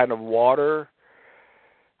like any kind of water?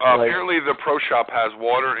 Apparently, the Pro Shop has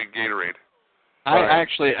water and Gatorade.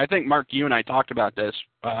 I think Mark, you and I talked about this.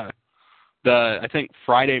 I think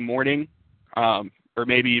Friday morning, or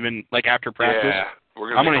maybe even like after practice.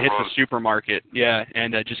 Yeah, I'm gonna hit the supermarket. Yeah,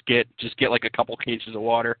 and just get like a couple cases of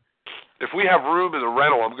water. If we have room in the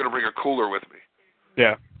rental, I'm gonna bring a cooler with me.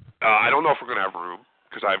 Yeah. I don't know if we're gonna have room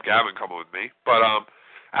because I have Gavin coming with me. But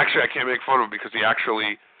actually, I can't make fun of him because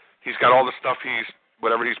he's got all the stuff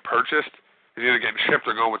whatever he's purchased. He's either getting shipped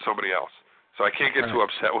or going with somebody else. So I can't get too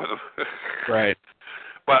upset with him. Right.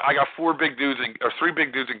 But I got 3 big dudes and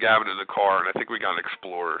Gavin in the car, and I think we got an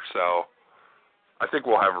Explorer. So I think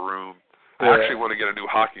we'll have room. I actually want to get a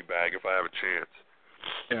new hockey bag if I have a chance.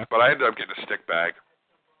 Yeah. But I ended up getting a stick bag.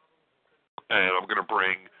 And I'm going to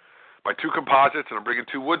bring my 2 composites, and I'm bringing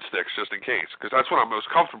 2 wood sticks just in case, because that's what I'm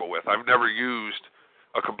most comfortable with. I've never used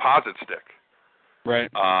a composite stick.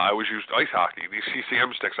 Right. I always used ice hockey. These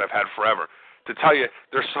CCM sticks I've had forever. To tell you,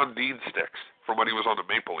 they're Sundin sticks from when he was on the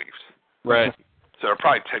Maple Leafs. Right. So they're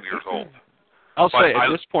probably 10 years old. I'll say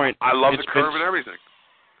at this point, I love the curve and everything.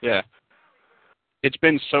 Yeah. It's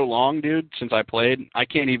been so long, dude, since I played. I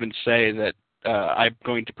can't even say that I'm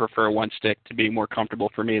going to prefer one stick to be more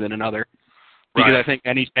comfortable for me than another. Because I think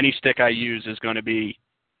any stick I use is going to be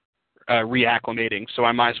reacclimating. So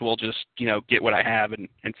I might as well just, get what I have and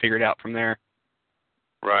figure it out from there.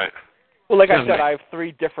 Right. Well, like I said, I have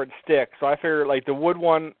 3 different sticks, so I figure like the wood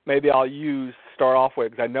one maybe I'll start off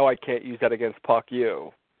with because I know I can't use that against Puck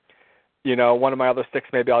U. One of my other sticks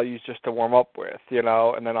maybe I'll use just to warm up with,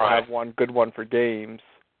 and then I'll have one good one for games,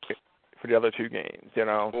 for the other 2 games,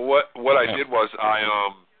 Well, what I did was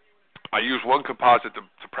I used one composite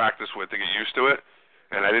to practice with to get used to it,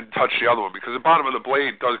 and I didn't touch the other one because the bottom of the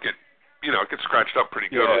blade does get, it gets scratched up pretty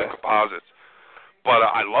good on the composites. But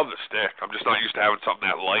I love the stick. I'm just not used to having something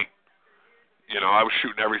that light. I was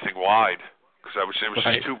shooting everything wide because it was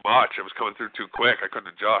just too much. It was coming through too quick. I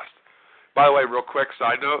couldn't adjust. By the way, real quick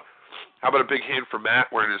side note, how about a big hand for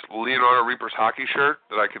Matt wearing his Leonardo Reapers hockey shirt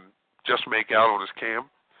that I can just make out on his cam?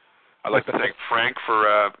 I'd like to thank Frank for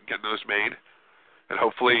getting those made. And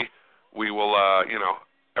hopefully we will,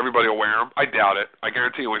 everybody will wear them. I doubt it. I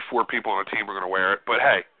guarantee only 4 people on the team are going to wear it. But,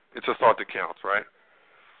 hey, it's a thought that counts, right?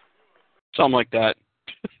 Something like that.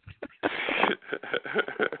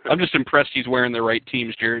 I'm just impressed he's wearing the right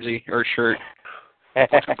team's jersey or shirt.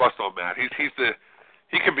 Let's bust on Matt. He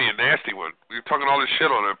could be a nasty one. You're talking all this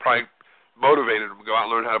shit on him. Probably motivated him to go out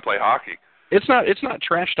and learn how to play hockey. It's not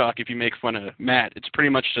trash talk if you make fun of Matt. It's pretty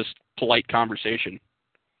much just polite conversation.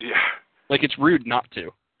 Yeah. Like it's rude not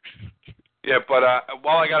to. Yeah, but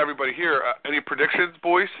while I got everybody here, any predictions,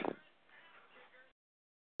 boys?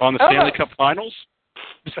 On the Stanley Cup Finals?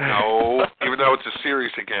 No, even though it's a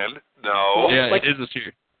series again. No. Yeah, it is a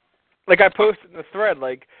series. Like I posted in the thread,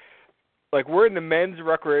 like we're in the men's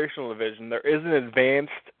recreational division. There is an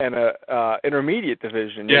advanced and a intermediate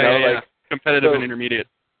division. Yeah. Competitive and intermediate.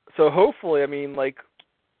 So hopefully,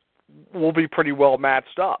 we'll be pretty well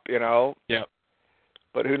matched up. Yeah.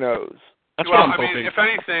 But who knows? That's what I'm hoping. If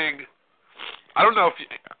anything, I don't know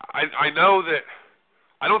if I know that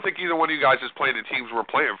I don't think either one of you guys is playing the teams we're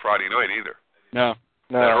playing Friday night either. No.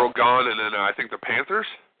 Earl Gunn and then I think the Panthers.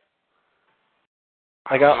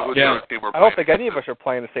 I don't think any of us are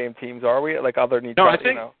playing the same teams, are we? Like other No, I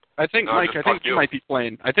think Mike. I think you might be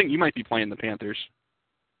playing. I think you might be playing the Panthers.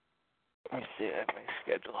 Let me see my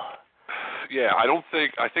schedule. Yeah, I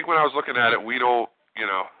think when I was looking at it, we don't.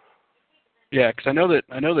 Yeah, because I know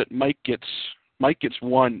that Mike gets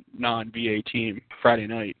one non-VA team Friday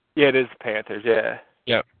night. Yeah, it is the Panthers. Yeah.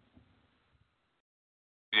 Yep.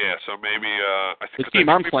 Yeah, so maybe I think the team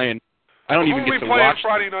I'm playing. I don't even get to watch. Who are we playing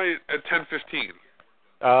Friday night at 10:15?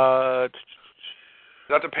 Is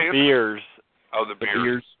that the Panthers? Bears. Oh, the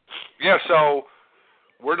Bears. Yeah, so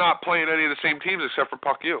we're not playing any of the same teams except for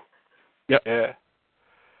Puck U. Yep. Yeah.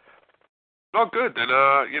 Oh, good. Then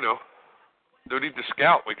no need to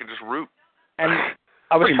scout. We can just root. And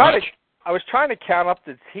I was trying to count up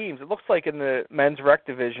the teams. It looks like in the men's rec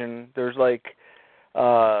division, there's like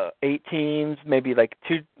 8 teams, maybe like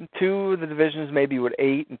two of the divisions maybe with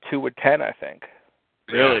 8 and 2 with 10, I think.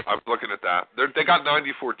 Really? Yeah, I'm looking at that. They got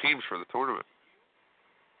 94 teams for the tournament.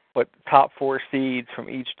 But top 4 seeds from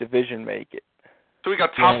each division make it. So we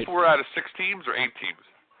got top 4 out of 6 teams or 8 teams?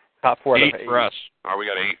 Top 4 out of 8 for us. Oh, we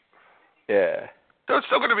got 8. Yeah. So it's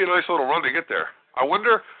still going to be a nice little run to get there. I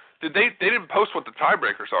wonder, they didn't post what the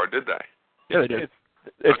tiebreakers are, did they? Yeah, they did.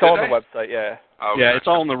 It's all on the website, yeah. Okay. Yeah, it's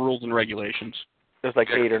all in the rules and regulations. There's like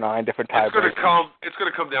 8 or 9 different tiebreakers. It's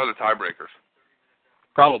going to come down to tiebreakers.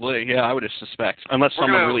 Probably, yeah, I would suspect. Unless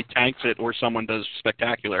someone really tanks it or someone does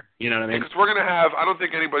spectacular. You know what I mean? Because we're going to have, I don't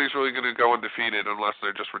think anybody's really going to go undefeated unless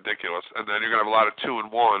they're just ridiculous. And then you're going to have a lot of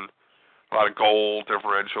 2-1, a lot of goal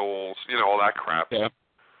differentials, all that crap. Yeah.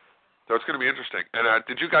 So it's going to be interesting. And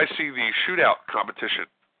did you guys see the shootout competition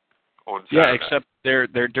on Saturday? Yeah, except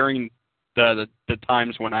they're during the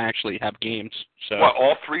times when I actually have games. So what,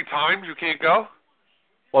 all 3 times you can't go?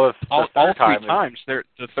 Well, all 3 times. The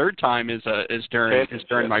third time is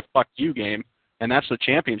during my fuck you game, and that's the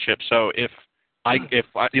championship. So if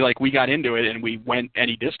we got into it and we went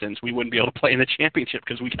any distance, we wouldn't be able to play in the championship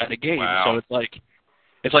because we got a game. Wow. So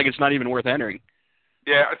it's not even worth entering.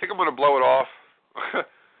 Yeah, I think I'm going to blow it off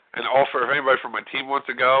and offer if anybody from my team wants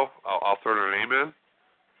to go, I'll throw their name in.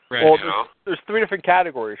 Right. Well, there's 3 different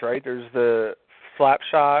categories, right? There's the slap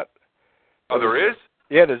shot. Oh, there is?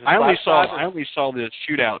 Yeah, there's. I only saw the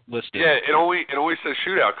shootout listed. Yeah, it only says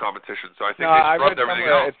shootout competition, so I think I they scrubbed read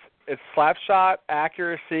everything else. It's slap shot,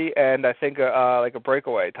 accuracy, and I think like a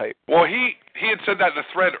breakaway type. Well, he had said that in the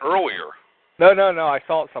thread earlier. No, I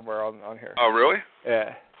saw it somewhere on here. Oh, really?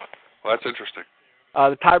 Yeah. Well, that's interesting.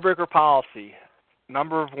 The tiebreaker policy: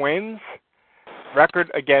 number of wins,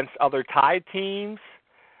 record against other tied teams,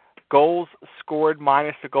 goals scored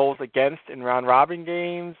minus the goals against in round-robin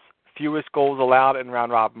games, fewest goals allowed in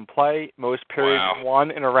round-robin play, most periods won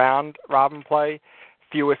in a round-robin play,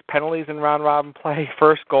 fewest penalties in round-robin play,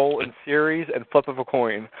 first goal in series, and flip of a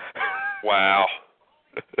coin. Wow.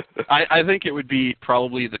 I think it would be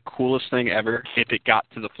probably the coolest thing ever if it got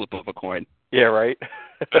to the flip of a coin. Yeah, right?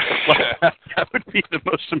 That would be the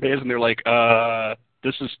most amazing. They're like,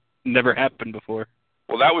 this has never happened before.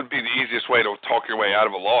 Well, that would be the easiest way to talk your way out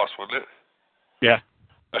of a loss, wouldn't it? Yeah.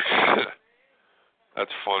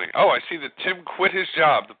 That's funny. Oh, I see that Tim quit his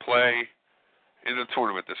job to play in the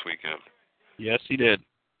tournament this weekend. Yes, he did.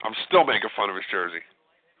 I'm still making fun of his jersey.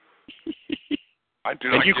 I do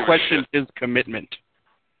not And you give a questioned shit. his commitment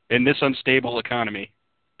in this unstable economy.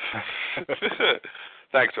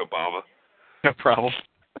 Thanks, Obama. No problem.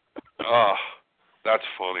 Oh, that's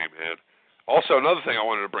funny, man. Also, another thing I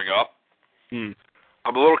wanted to bring up. I'm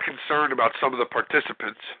a little concerned about some of the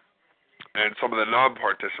participants and some of the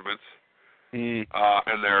non-participants and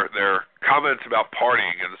their comments about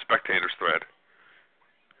partying in the spectators thread.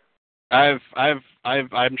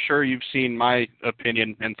 I'm sure you've seen my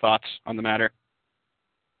opinion and thoughts on the matter.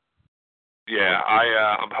 Yeah,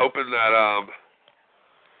 I'm hoping that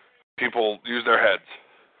people use their heads.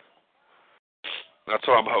 That's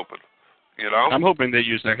what I'm hoping. I'm hoping they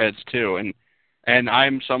use their heads too, and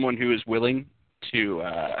I'm someone who is willing to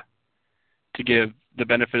give the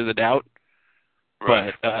benefit of the doubt.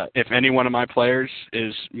 Right. But if any one of my players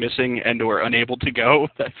is missing and or unable to go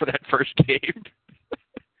for that first game,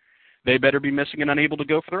 they better be missing and unable to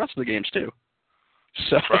go for the rest of the games too.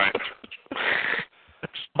 So, right.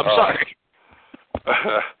 I'm sorry.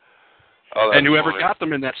 And whoever got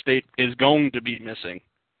them in that state is going to be missing.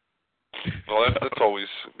 Well, that's always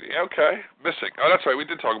okay. Missing. Oh, that's right. We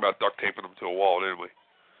did talk about duct taping them to a wall, didn't we?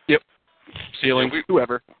 Yep. Ceiling.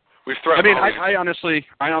 Whoever. We've threatened. I honestly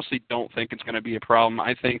don't think it's going to be a problem.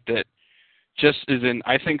 I think that the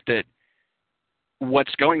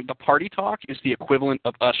party talk is the equivalent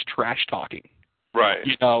of us trash talking. Right.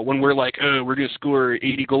 When we're like, oh, we're going to score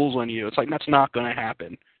 80 goals on you. It's like, that's not going to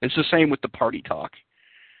happen. It's the same with the party talk.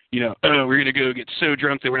 Oh, we're going to go get so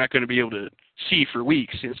drunk that we're not going to be able to see for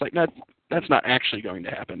weeks. It's like, that's not actually going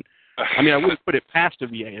to happen. I mean, I wouldn't put it past a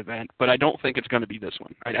VA event, but I don't think it's going to be this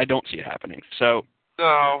one. I don't see it happening. So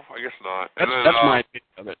no, I guess not. That's my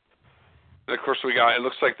opinion of it. And of course, it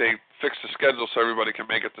looks like they fixed the schedule so everybody can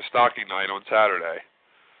make it to stocking night on Saturday.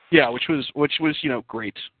 Yeah, which was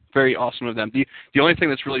great. Very awesome of them. The only thing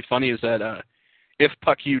that's really funny is that if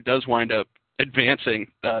Puck U does wind up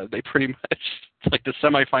advancing, they pretty much like the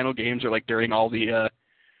semifinal games are like during all the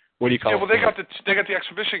what do you call it? Yeah, well, they got the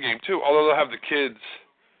exhibition game too. Although they'll have the kids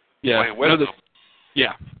playing with them.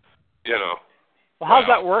 Yeah. Well, how's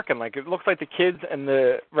that working? Like, it looks like the kids and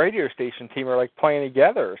the radio station team are like playing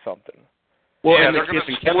together or something. Well, yeah, and the kids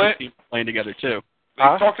and Kevin's team playing together too. They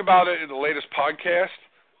talked about it in the latest podcast.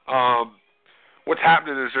 What's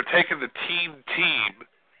happening is they're taking the team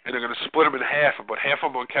and they're going to split them in half, but half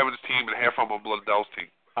of them on Kevin's team and half of them on Blundell's team.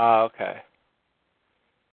 Okay.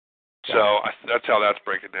 So that's how that's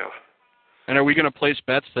breaking down. And are we going to place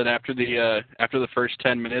bets that after the first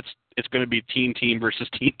 10 minutes, it's going to be team versus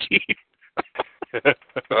team?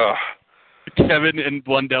 Kevin and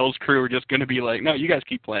Blundell's crew are just going to be like, no, you guys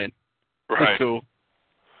keep playing. Right. That's cool.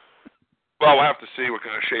 Well, we'll have to see what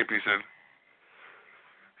kind of shape he's in.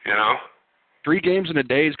 You know? 3 games in a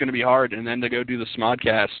day is going to be hard, and then to go do the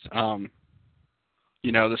Smodcast,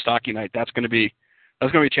 the Stocky Night, that's going to be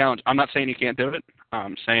a challenge. I'm not saying you can't do it.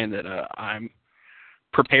 I'm saying that I'm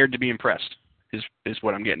prepared to be impressed is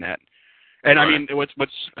what I'm getting at. And right. I mean, what's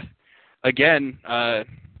again,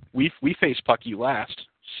 we face Pucky last,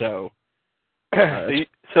 so.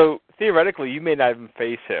 So theoretically, you may not even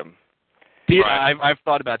face him. Right. I've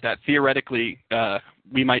thought about that. Theoretically,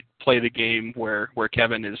 we might play the game where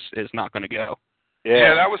Kevin is not going to go.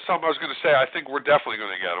 Yeah, that was something I was going to say. I think we're definitely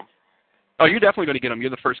going to get him. Oh, you're definitely going to get him. You're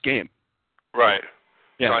the first game. Right.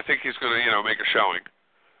 Yeah. So I think he's going to, make a showing.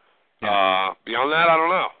 Yeah. Beyond that, I don't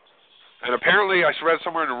know. And apparently, I read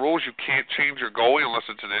somewhere in the rules you can't change your goalie unless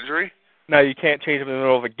it's an injury. No, you can't change him in the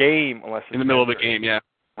middle of a game unless it's in the middle of a game. Yeah.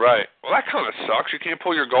 Right. Well, that kind of sucks. You can't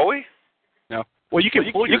pull your goalie? No. Well, you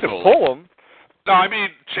can pull your goalie. You can pull him. No, I mean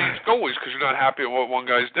change goalies because you're not happy with what one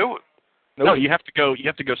guy's doing. Nope. No, you have to go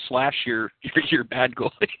slash your bad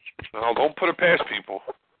goalie. No, don't put it past people.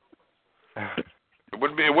 It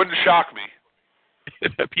wouldn't shock me.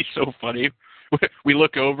 That'd be so funny. We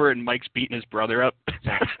look over and Mike's beating his brother up.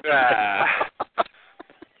 Yeah.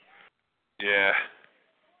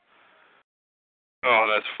 Oh,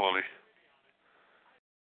 that's funny.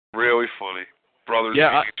 Really funny. Brothers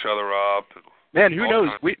beating each other up. Man, who knows?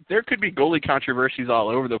 There could be goalie controversies all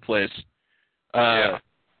over the place. Yeah.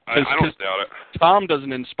 I don't doubt it. Tom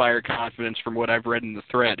doesn't inspire confidence from what I've read in the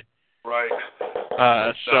thread. Right.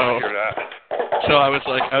 I hear that. So I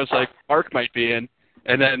was like, Mark might be in,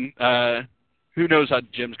 and then who knows how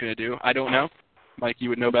Jim's going to do? I don't know. Mike, you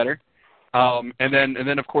would know better. And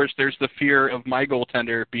then of course there's the fear of my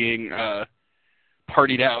goaltender being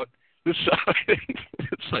partied out. So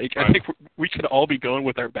it's like I think we could all be going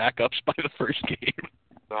with our backups by the first game.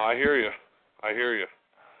 No, I hear you.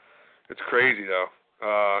 It's crazy though.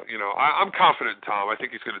 I'm confident in Tom. I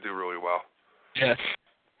think he's going to do really well. Yeah.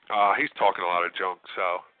 He's talking a lot of junk,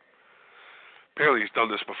 so apparently he's done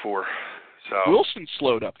this before. So Wilson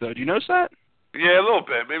slowed up though. Do you notice that? Yeah, a little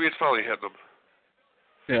bit. Maybe it's finally hitting him.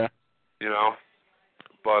 Yeah.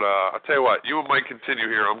 But I'll tell you what, you and Mike continue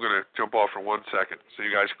here. I'm going to jump off for 1 second so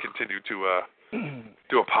you guys continue to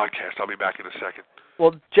do a podcast. I'll be back in a second.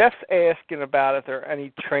 Well, Jeff's asking about if there are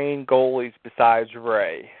any trained goalies besides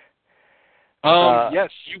Ray.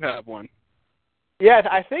 Yes, you have one. Yeah,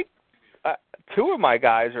 I think 2 of my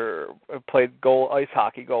guys have played ice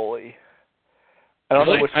hockey goalie. I don't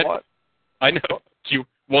know which one. I know.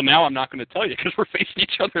 Well, now I'm not going to tell you because we're facing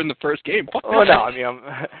each other in the first game. Oh no, I mean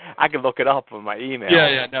I can look it up on my email.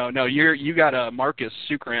 Yeah, no. You got Marcus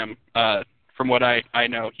Sukram. From what I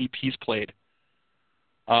know, he's played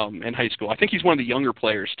in high school. I think he's one of the younger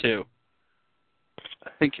players too.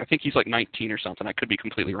 I think he's like 19 or something. I could be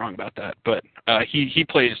completely wrong about that, but he's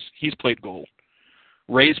played goal.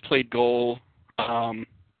 Ray's played goal.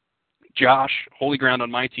 Josh, Holy Ground on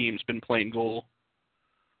my team, has been playing goal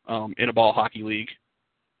in a ball hockey league.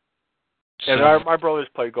 And my brothers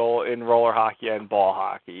play goal in roller hockey and ball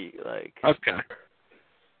hockey. Okay.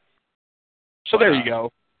 So there you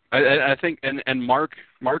go. I think, and Mark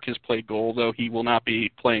has played goal, though he will not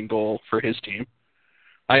be playing goal for his team.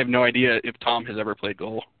 I have no idea if Tom has ever played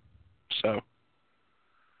goal. So,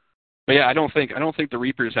 but yeah, I don't think the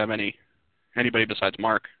Reapers have anybody besides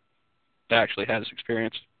Mark that actually has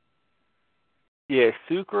experience. Yeah,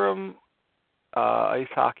 Sukram, ice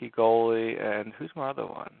hockey goalie, and who's my other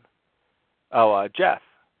one? Oh, Jeff.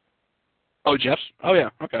 Oh, Jeff's? Oh, yeah.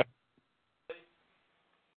 Okay.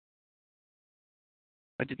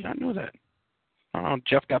 I did not know that. Oh,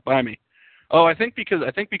 Jeff got by me. Oh, I think because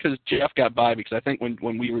Jeff got by because I think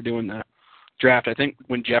when we were doing the draft, I think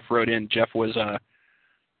when Jeff wrote in, Jeff was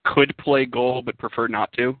could play goal but preferred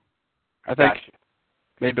not to. I think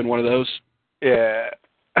may have been one of those. Yeah.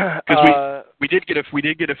 Because we did get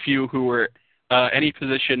a few who were any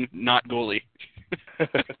position not goalie.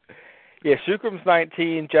 Yeah, Sukram's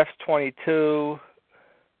 19, Jeff's 22.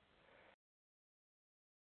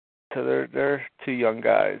 So they're 2 young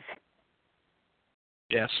guys.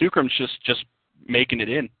 Yeah, Sukram's just making it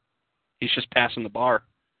in. He's just passing the bar.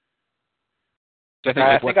 So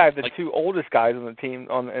I think I have the 2 oldest guys on the team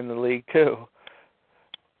in the league too.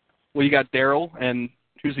 Well, you got Daryl, and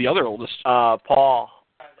who's the other oldest? Paul.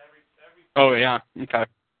 Oh yeah, okay.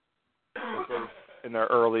 in their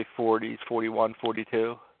early 40s, 41,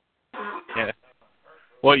 42. Yeah.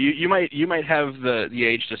 Well, you might have the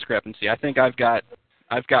age discrepancy. I think I've got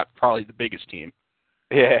probably the biggest team.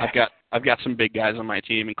 Yeah. I've got some big guys on my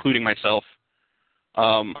team, including myself.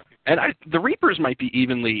 And the Reapers might be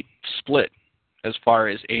evenly split as far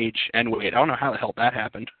as age and weight. I don't know how the hell that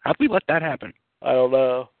happened. How did we let that happen? I don't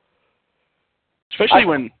know. Especially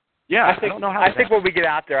when, I think, don't know how. I think when we get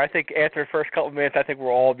out there, I think after the first couple of minutes, I think we'll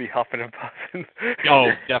all be huffing and puffing. Oh,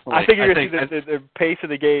 definitely. I think you're going to see the pace of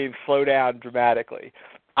the game slow down dramatically.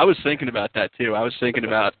 I was thinking about that too. I was thinking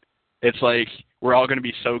about it's like we're all going to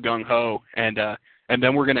be so gung ho, and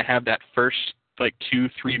then we're going to have that first like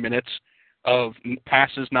 2-3 minutes of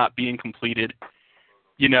passes not being completed.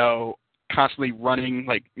 You know, constantly running,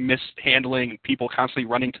 like mishandling, people constantly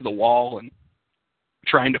running to the wall and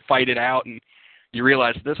trying to fight it out, and you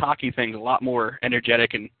realize this hockey thing's a lot more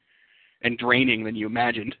energetic and draining than you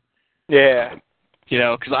imagined. Yeah. You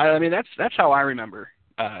know, because I mean that's how I remember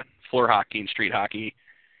floor hockey and street hockey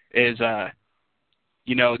is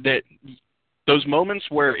you know, that those moments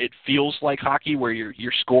where it feels like hockey, where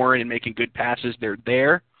you're scoring and making good passes, they're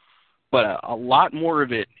there, but a lot more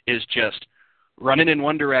of it is just running in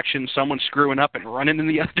one direction, someone screwing up and running in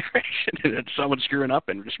the other direction, and then someone screwing up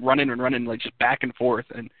and just running like just back and forth,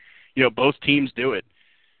 and you know both teams do it.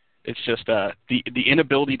 It's just the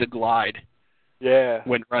inability to glide. Yeah.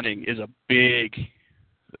 When running is a big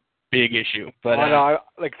issue. But I know,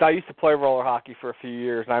 I used to play roller hockey for a few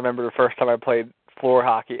years, and I remember the first time I played floor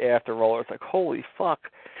hockey after roller, it's like, holy fuck,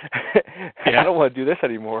 I don't want to do this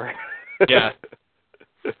anymore. Yeah.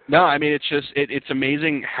 No, I mean it's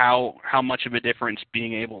amazing how much of a difference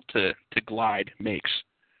being able to glide makes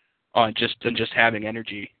on just having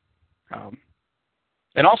energy,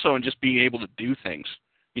 and also in just being able to do things.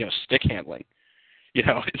 You know, stick handling. You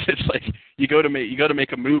know, it's like you go to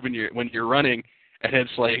make a move when you're running, and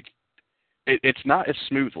it's like it's not as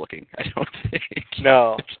smooth looking. I don't think.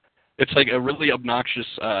 No. It's like a really obnoxious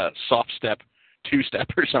soft step, 2-step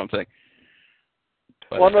or something.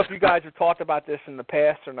 But, well, I don't know if you guys have talked about this in the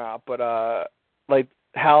past or not, but like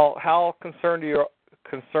how concerned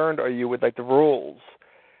are you with like the rules?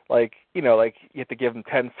 Like, you know, like you have to give them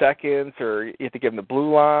 10 seconds, or you have to give them the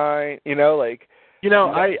blue line. You know, like. You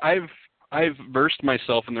know, I've versed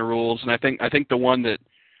myself in the rules, and I think the one that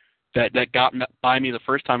got by me the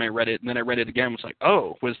first time I read it, and then I read it again, was like,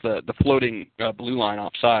 was the floating blue line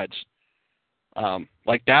offsides.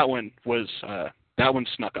 Like that one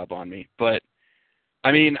snuck up on me. But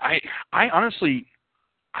I mean, I honestly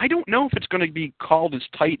I don't know if it's going to be called as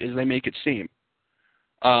tight as they make it seem.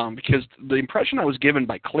 Because the impression I was given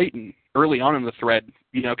by Clayton early on in the thread,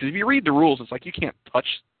 you know, because if you read the rules, it's like you can't touch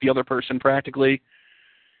the other person practically.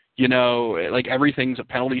 You know, like everything's a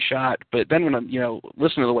penalty shot. But then when I'm, you know,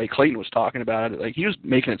 listening to the way Clayton was talking about it, like he was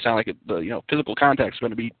making it sound like physical contact is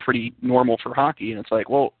going to be pretty normal for hockey, and it's like,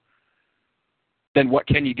 well, then what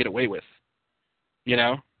can you get away with? You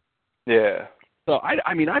know? Yeah. So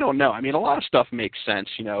I mean, I don't know. I mean, a lot of stuff makes sense.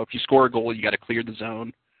 You know, if you score a goal, you got to clear the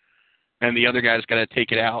zone, and the other guy's got to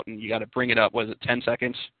take it out, and you got to bring it up. Was it 10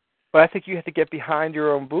 seconds? But I think you have to get behind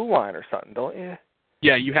your own blue line or something, don't you?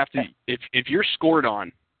 Yeah, you have to. If you're scored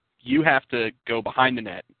on, you have to go behind the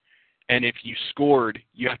net, and if you scored,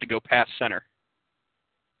 you have to go past center.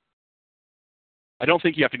 I don't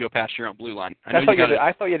think you have to go past your own blue line. I thought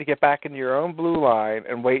you had to get back into your own blue line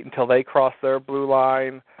and wait until they cross their blue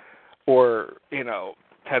line, or 10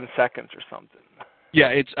 seconds or something.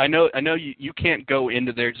 Yeah, I know you can't go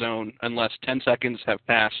into their zone unless 10 seconds have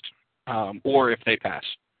passed, or if they pass.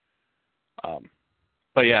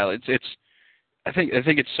 But yeah, it's. I think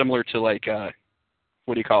it's similar to like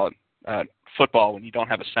what do you call it? Football, when you don't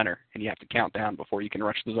have a center and you have to count down before you can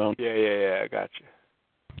rush the zone. Yeah, I got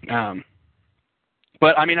you.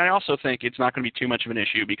 But I mean, I also think it's not going to be too much of an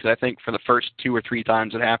issue, because I think for the first 2 or 3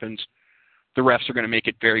 times it happens, the refs are going to make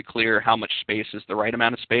it very clear how much space is the right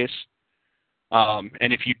amount of space. And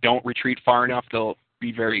if you don't retreat far enough, they'll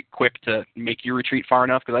be very quick to make you retreat far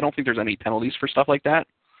enough, because I don't think there's any penalties for stuff like that.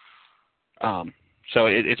 So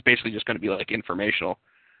it's basically just going to be like informational.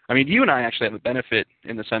 I mean, you and I actually have a benefit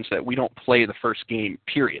in the sense that we don't play the first game,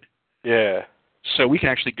 period. Yeah. So we can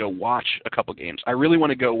actually go watch a couple games. I really want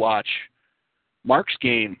to go watch Mark's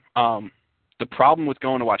game. The problem with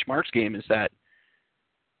going to watch Mark's game is that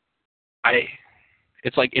I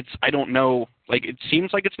don't know, like it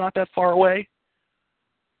seems like it's not that far away,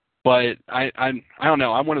 but I don't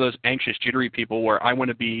know. I'm one of those anxious, jittery people where I want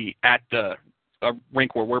to be at a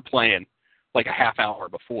rink where we're playing like a half hour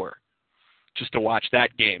before, just to watch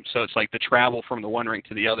that game. So it's like the travel from the one rink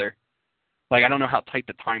to the other Like, I don't know how tight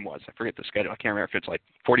the time was. I forget the schedule. I can't remember if it's like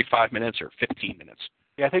 45 minutes or 15 minutes.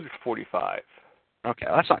 Yeah, I think it's 45. Okay,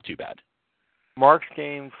 that's not too bad. Mark's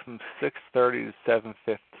game from 6:30 to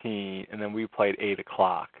 7:15, and then we played 8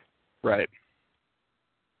 o'clock. Right.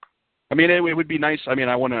 I mean, it would be nice. I mean,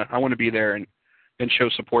 I want to be there and show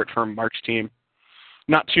support for Mark's team.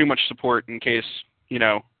 Not too much support in case, you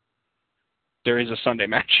know, there is a Sunday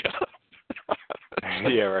matchup.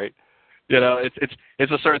 Yeah, right. You know, it's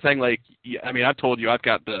the sort of thing like, I mean, I've told you I've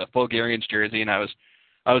got the Bulgarians jersey, and I was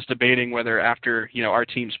debating whether after, you know, our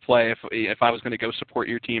teams play, if I was going to go support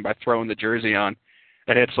your team by throwing the jersey on,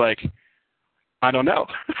 and it's like, I don't know.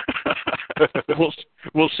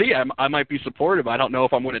 We'll see. I might be supportive. I don't know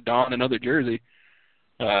if I'm going to don another jersey,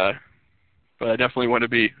 but I definitely want to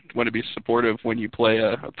be supportive when you play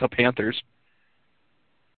the Panthers.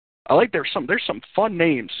 I like there's some fun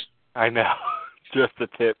names. I know. Just the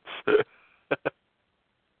tips.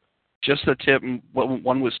 Just the tip.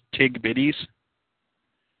 One was Tig Biddies.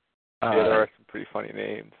 Yeah, there are some pretty funny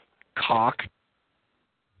names. Cock.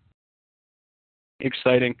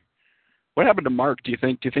 Exciting. What happened to Mark? Do you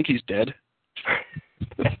think he's dead?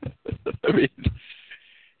 I mean,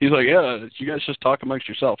 he's like, yeah, you guys just talk amongst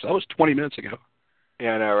yourselves. That was 20 minutes ago.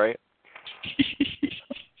 Yeah, I know, right?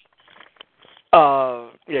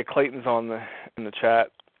 Yeah, Clayton's in the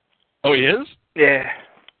chat. Oh, he is? Yeah.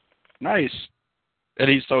 Nice. And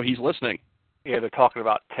he's listening. Yeah, they're talking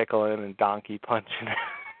about tickling and donkey punching.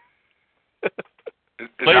 Is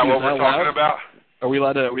that what we're talking about? Are we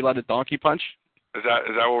allowed to donkey punch? Is that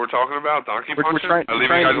what we're talking about? Donkey punching? We're leave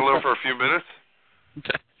you guys alone for a few minutes?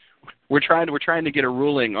 We're trying to get a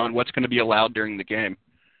ruling on what's going to be allowed during the game.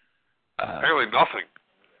 Apparently nothing.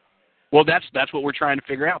 Well, that's what we're trying to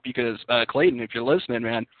figure out because Clayton, if you're listening,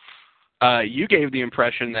 man, you gave the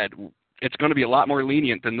impression that it's going to be a lot more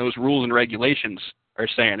lenient than those rules and regulations are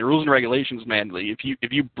saying. The rules and regulations, man,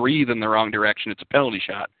 if you breathe in the wrong direction, it's a penalty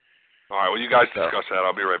shot. All right, well, you guys discuss that.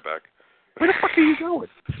 I'll be right back. Where the fuck are you going?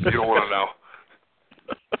 You don't want to know.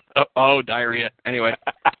 Oh, diarrhea. Anyway.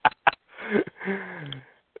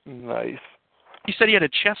 Nice. He said he had a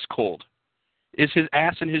chest cold. Is his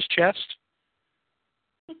ass in his chest?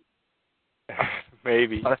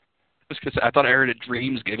 Maybe. I thought I heard a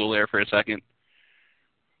dreams giggle there for a second.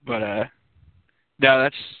 But, no,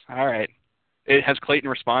 that's all right. Has Clayton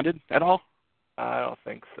responded at all? I don't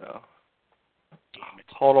think so. Damn it.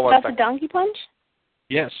 Hold on one That's second. a donkey punch?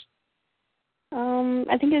 Yes.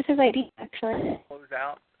 I think it was his idea, actually. Close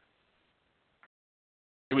out.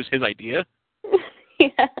 It was his idea?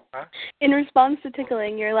 Yeah. Huh? In response to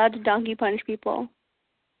tickling, you're allowed to donkey punch people.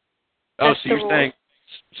 Oh, That's so you're the rule. saying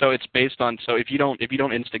so it's based on if you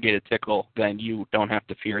don't instigate a tickle, then you don't have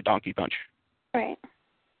to fear a donkey punch. Right.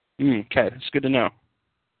 Okay, that's good to know.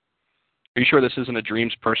 Are you sure this isn't a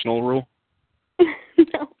Dreams personal rule?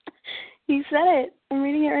 No. You said it. I'm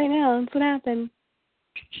reading it right now. That's what happened.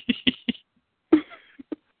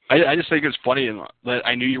 I just think it's funny that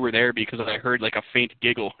I knew you were there because I heard like a faint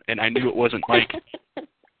giggle, and I knew it wasn't Mike.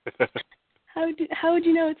 How would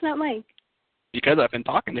you know it's not Mike? Because I've been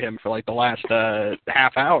talking to him for like the last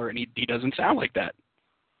half hour, and he doesn't sound like that.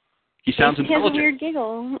 He sounds He has intelligent. a weird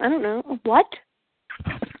giggle. I don't know. What?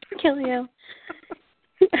 Kill you.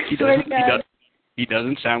 He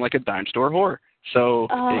doesn't sound like a dime store whore. So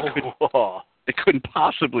it couldn't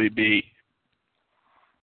possibly be.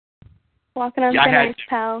 Walking on thin ice,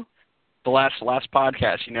 pal. The last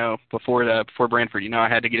podcast, before Brantford, I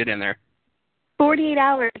had to get it in there. 48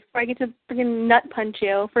 hours before I get to freaking nut punch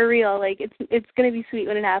you, for real. Like, it's going to be sweet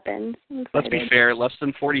when it happens. Let's be fair, less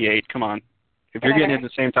than 48, come on. If you're getting in the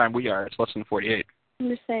same time we are, it's less than 48. I'm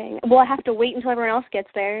just saying. Well, I have to wait until everyone else gets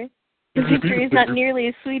there. The victory is not nearly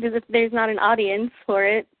as sweet as if there's not an audience for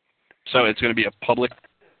it. So it's going to be a public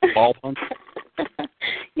ball punch?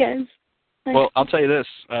 Yes. Well, I'll tell you this.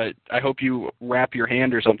 I hope you wrap your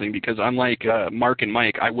hand or something because unlike Mark and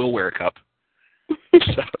Mike, I will wear a cup.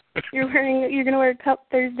 So. You're going to wear a cup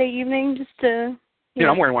Thursday evening just to... Yeah,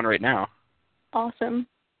 I'm wearing one right now. Awesome.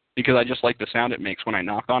 Because I just like the sound it makes when I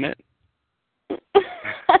knock on it. I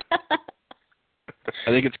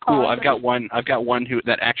think it's cool. Awesome. I've got one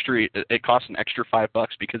it cost an extra $5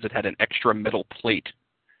 because it had an extra metal plate.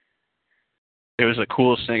 It was the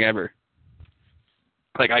coolest thing ever.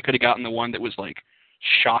 Like I could have gotten the one that was like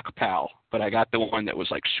Shock Pal, but I got the one that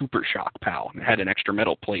was like Super Shock Pal and had an extra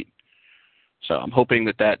metal plate. So I'm hoping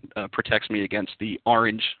that protects me against the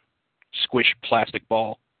orange squish plastic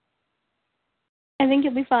ball. I think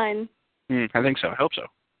you'll be fine. I think so. I hope so.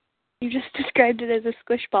 You just described it as a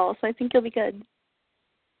squish ball, so I think you'll be good.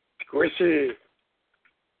 Squishy.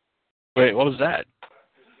 Wait, what was that?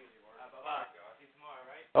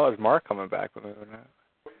 Oh, is Mark coming back with it or not?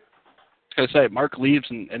 I was going to say, Mark leaves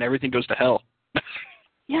and everything goes to hell.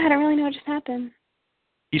 Yeah, I don't really know what just happened.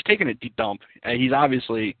 He's taking a deep dump. He's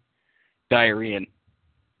obviously diarrhean.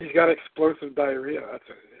 He's got explosive diarrhea. That's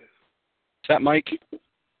what it is. Is that Mike?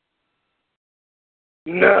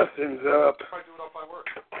 Nothing's up. If I do it up by work.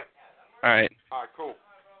 All right. All right, cool.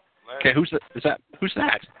 Okay, who's that? Who's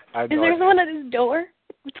that? I Is there someone at his door?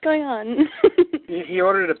 What's going on? He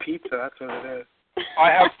ordered a pizza. That's what it is. I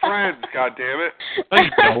have friends, God damn it. No,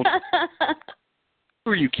 you don't.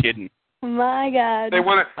 Who are you kidding? My God. They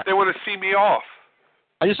want to see me off.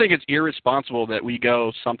 I just think it's irresponsible that we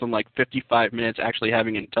go something like 55 minutes actually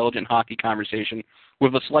having an intelligent hockey conversation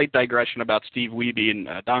with a slight digression about Steve Wiebe and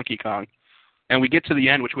Donkey Kong. And we get to the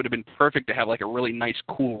end, which would have been perfect to have like a really nice,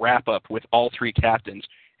 cool wrap-up with all three captains,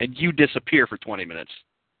 and you disappear for 20 minutes.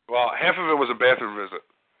 Well, half of it was a bathroom visit.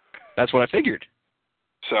 That's what I figured.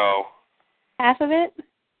 So. Half of it?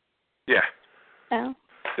 Yeah. Oh.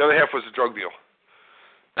 The other half was a drug deal.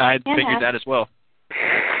 I Yeah. figured that as well.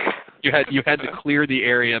 You had to clear the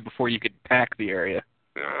area before you could pack the area.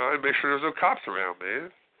 I'd make sure there's no cops around,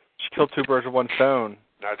 man. She killed two birds with one stone.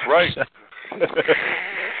 That's right.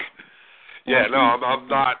 Yeah, no, I'm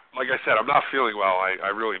not. Like I said, I'm not feeling well. I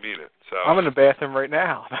really mean it. So I'm in the bathroom right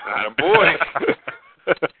now. Boy.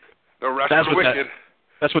 No rest for the wicked.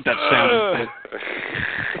 That's what that sounded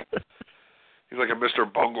like. He's like a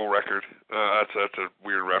Mr. Bungle record. That's a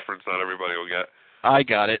weird reference. Not everybody will get. I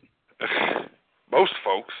got it. Most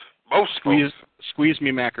folks. Squeeze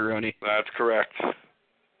me macaroni. That's correct.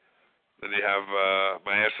 Then you have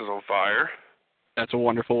My Ass is on Fire. That's a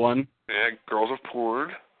wonderful one. Yeah, Girls of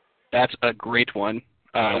Porn. That's a great one.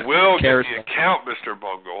 I will get the account, Mr.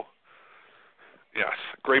 Bungle. Yes,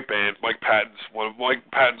 great band. Mike Patton's one of Mike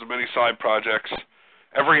Patton's many side projects.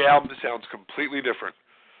 Every album sounds completely different.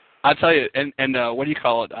 I'll tell you, and what do you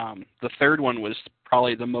call it? The third one was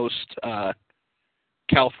probably the most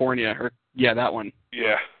California, or yeah, that one.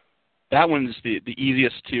 Yeah. That one's the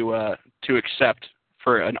easiest to accept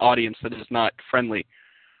for an audience that is not friendly.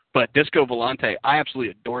 But Disco Volante, I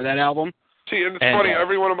absolutely adore that album. See, and it's funny,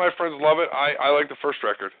 every one of my friends love it. I like the first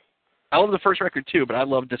record. I love the first record too, but I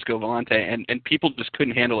love Disco Volante, and people just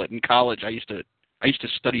couldn't handle it. In college, I used to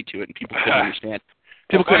study to it, and people couldn't understand.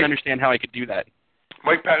 People couldn't understand how I could do that.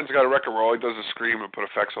 Mike Patton's got a record where all he does is scream and put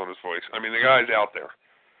effects on his voice. I mean, the guy's out there.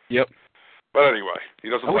 Yep. But anyway, he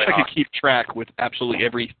doesn't play I wish I could keep track with absolutely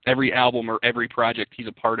every album or every project he's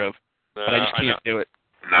a part of, but I just can't do it.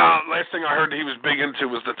 No, last thing I heard that he was big into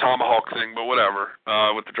was the Tomahawk thing, but whatever,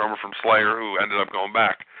 with the drummer from Slayer who ended up going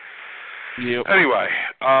back. Yep. Anyway,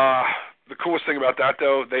 the coolest thing about that,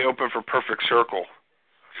 though, they opened for Perfect Circle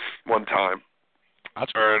one time.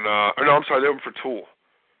 That's no, I'm sorry, they opened for Tool.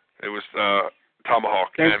 It was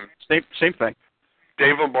Tomahawk. Same thing.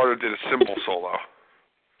 Dave Lombardo did a cymbal solo.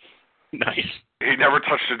 Nice. He never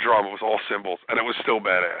touched a drum. It was all cymbals, and it was still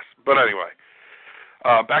badass. But anyway,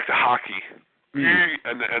 back to hockey.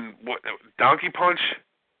 And what? Donkey Punch?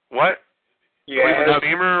 What? Yeah.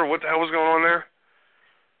 Beamer? What the hell was going on there?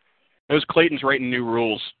 It was Clayton's writing new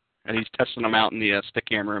rules, and he's testing them out in the stick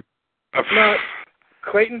camera. No,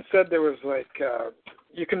 Clayton said there was like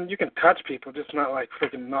you can touch people, just not like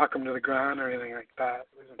freaking knock them to the ground or anything like that.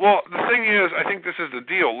 Well, the thing is, I think this is the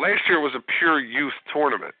deal. Last year was a pure youth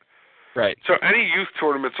tournament. Right. So any youth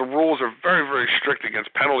tournaments, the rules are very, very strict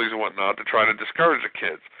against penalties and whatnot to try to discourage the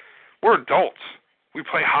kids. We're adults. We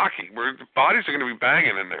play hockey. The bodies are going to be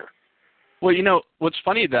banging in there. Well, you know, what's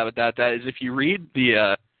funny about that is if you read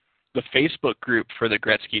the Facebook group for the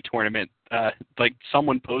Gretzky tournament, like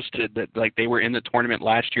someone posted that like they were in the tournament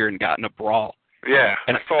last year and got in a brawl. Yeah,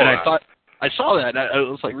 and I saw that. And I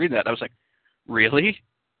was like reading that. I was like, really?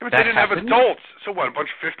 Yeah, but they didn't have adults. So what? A bunch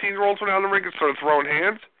of 15-year-olds went out in the rink and started throwing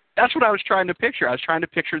hands? That's what I was trying to picture. I was trying to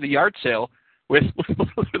picture the yard sale with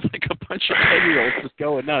like a bunch of 10-year-olds just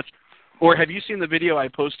going nuts. Or have you seen the video I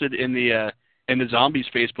posted in the Zombies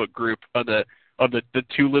Facebook group of the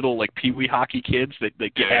two little like peewee hockey kids that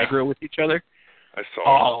get aggro with each other? I saw.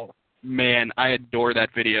 Oh man, I adore that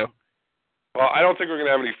video. Well, I don't think we're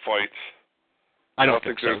gonna have any fights. I don't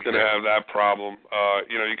think there's gonna have that problem.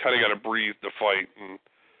 You kind of got to breathe to fight, and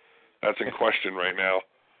that's in question right now.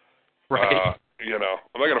 Right.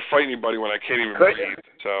 I'm not gonna fight anybody when I can't even breathe.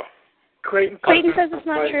 So. Clayton says it's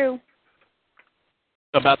not true.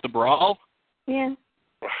 About the brawl? Yeah.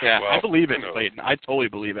 Yeah, well, I believe it, Clayton. I totally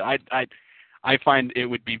believe it. I find it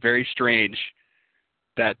would be very strange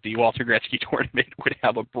that the Walter Gretzky tournament would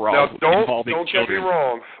have a brawl involving don't children. Get me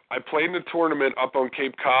wrong. I played in the tournament up on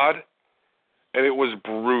Cape Cod, and it was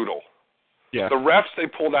brutal. Yeah. The refs, they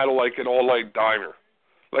pulled out like an all-night diner.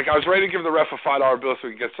 Like, I was ready to give the ref a $5 bill so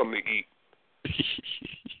he could get something to eat.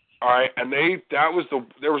 All right, and there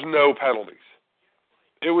was no penalties.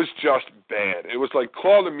 It was just bad. It was like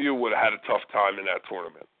Claude Lemieux would have had a tough time in that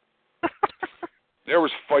tournament. There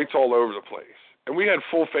was fights all over the place, and we had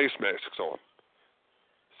full face masks on.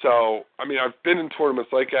 So, I mean, I've been in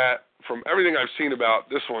tournaments like that. From everything I've seen about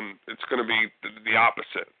this one, it's going to be the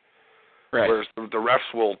opposite. Right. Whereas the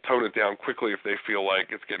refs will tone it down quickly if they feel like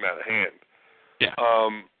it's getting out of hand. Yeah.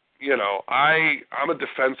 You know, I'm a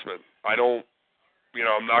defenseman. I don't, you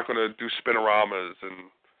know, I'm not going to do spinoramas and,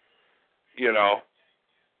 you know.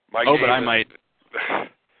 But I might.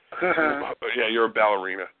 Yeah, you're a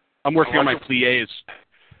ballerina. I'm working on my pliés.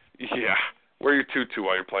 Yeah. Wear your tutu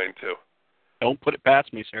while you're playing, too. Don't put it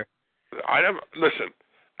past me, sir. Listen,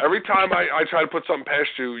 every time I try to put something past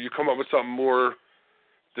you, you come up with something more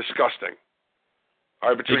disgusting. All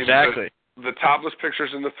right, between the topless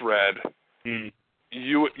pictures in the thread,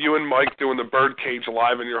 you and Mike doing the birdcage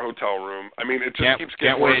live in your hotel room. I mean, it just keeps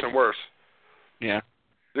getting worse and worse. Yeah.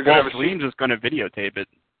 Well, Fleem's is going to videotape it.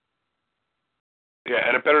 Yeah,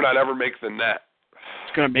 and it better not ever make the net.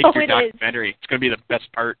 It's going to make your documentary. It's going to be the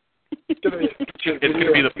best part. It's going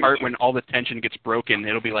to be the part when all the tension gets broken.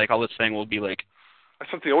 It'll be like, all this thing will be like...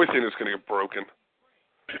 That's not the only thing that's going to get broken.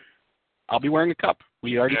 I'll be wearing a cup.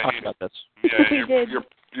 We already talked about this. Yeah,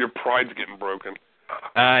 your pride's getting broken.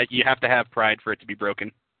 You have to have pride for it to be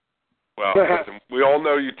broken. Well, listen, we all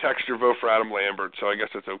know you text your vote for Adam Lambert, so I guess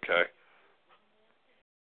it's okay.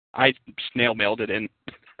 I snail mailed it in.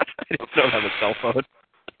 I don't have a cell phone.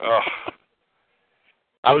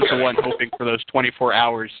 I was the one hoping for those 24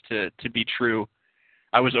 hours to be true.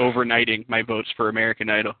 I was overnighting my votes for American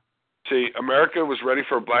Idol. See, America was ready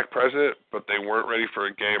for a black president, but they weren't ready for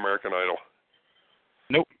a gay American Idol.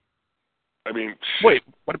 Nope. I mean, wait,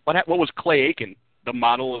 what was Clay Aiken, the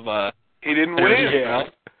model of He didn't win.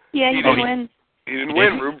 Yeah, he didn't win. He didn't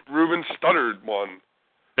win. Ruben Studdard won.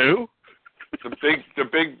 Who? The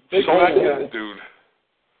big soul dude.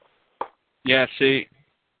 Yeah, see,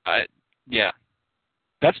 yeah.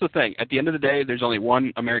 That's the thing. At the end of the day, there's only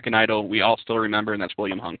one American Idol we all still remember, and that's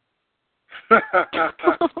William Hung.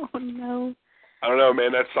 Oh, no. I don't know,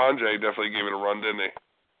 man. That Sanjay definitely gave it a run, didn't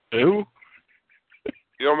he? Who?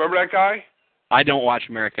 You don't remember that guy? I don't watch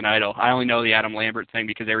American Idol. I only know the Adam Lambert thing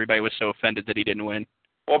because everybody was so offended that he didn't win.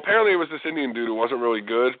 Well, apparently it was this Indian dude who wasn't really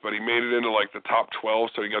good, but he made it into, like, the top 12,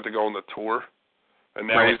 so he got to go on the tour. And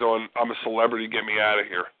now he's on I'm a Celebrity, Get Me Out of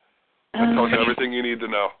Here. That tells you everything you need to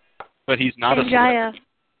know. But he's not a celebrity.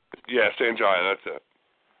 Yeah, Sanjaya, that's it.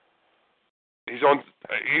 He's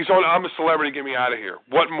on I'm a Celebrity, Get Me Out of Here.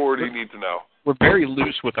 What more do you need to know? We're very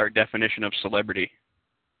loose with our definition of celebrity.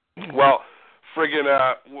 Well, friggin',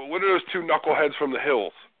 what are those two knuckleheads from the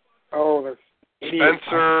hills? Oh, that's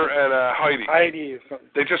Spencer and Heidi. Heidi or something.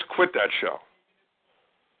 They just quit that show.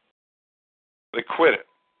 They quit it.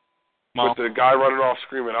 With the guy running off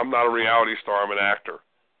screaming, I'm not a reality star, I'm an actor.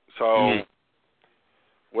 So,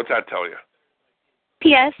 what's that tell you?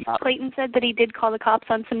 P.S. Clayton said that he did call the cops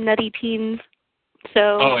on some nutty teens,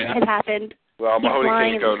 so it happened. Well,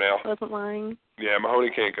 Mahoney can't go now. Wasn't lying. Yeah, Mahoney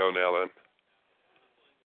can't go now then.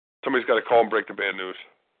 Somebody's got to call and break the bad news.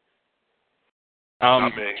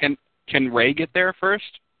 Not me. Can Ray get there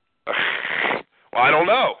first? Well, I don't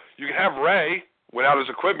know. You can have Ray without his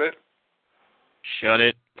equipment. Shut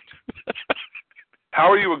it. How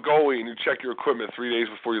are you a goalie and you check your equipment 3 days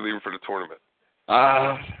before you leave for the tournament?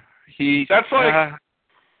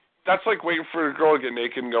 That's like waiting for a girl to get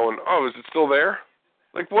naked and going, oh, is it still there?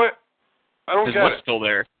 Like what? I don't get it. What's still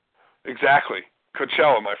there? Exactly.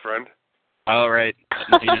 Coachella, my friend. All right.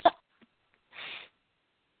 That's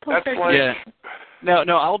like... Yeah.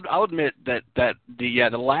 No, I'll admit that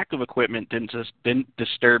the lack of equipment didn't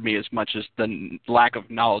disturb me as much as the lack of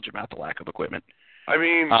knowledge about the lack of equipment. I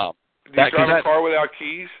mean, do you drive a car without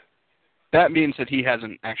keys? That means that he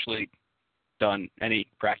hasn't actually done any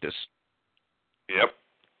practice. Yep.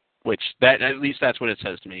 Which at least that's what it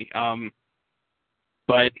says to me.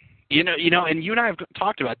 But you know, and you and I have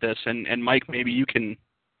talked about this, and Mike, maybe you can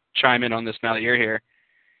chime in on this now that you're here.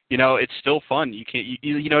 You know, it's still fun. You can't,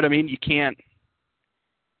 you know what I mean? You can't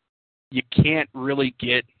really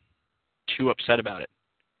get too upset about it.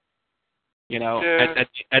 You know,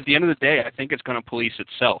 at the end of the day, I think it's going to police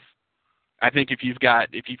itself. I think if you've got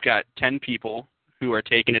 10 people who are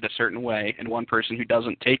taking it a certain way and one person who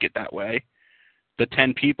doesn't take it that way, the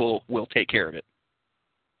 10 people will take care of it.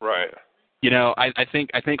 Right. You know, I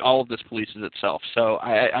think all of this polices itself. So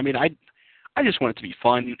I mean I just want it to be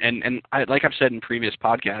fun, and I, like I've said in previous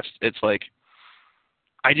podcasts, it's like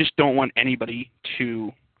I just don't want anybody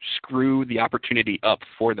to screw the opportunity up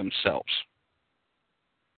for themselves.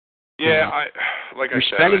 Yeah, you're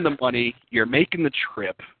spending the money. You're making the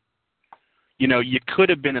trip. You could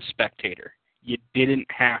have been a spectator. You didn't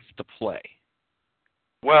have to play.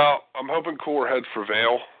 Well, I'm hoping cooler heads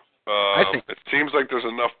prevail. I think it seems like there's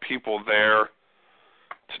enough people there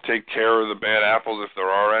to take care of the bad apples if there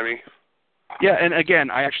are any. Yeah, and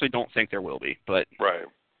again, I actually don't think there will be, but Right.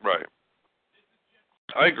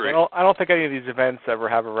 I agree. I don't think any of these events ever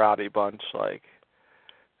have a rowdy bunch,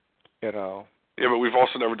 Yeah, but we've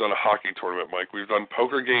also never done a hockey tournament, Mike. We've done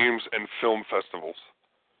poker games and film festivals.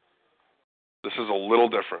 This is a little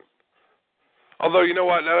different. Although, you know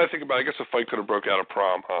what? Now that I think about it, I guess a fight could have broke out of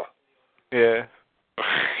prom, huh? Yeah.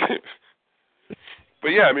 But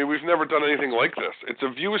yeah, I mean, we've never done anything like this. It's a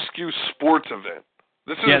View Askew sports event.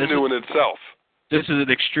 This is new in itself. This is an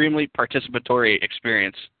extremely participatory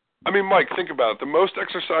experience. I mean, Mike, think about it. The most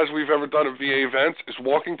exercise we've ever done at VA events is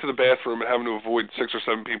walking to the bathroom and having to avoid 6 or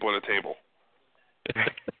 7 people at a table.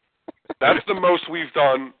 That's the most we've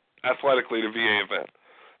done athletically at a VA event.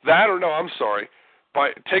 That or, no, I'm sorry, by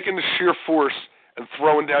taking the sheer force and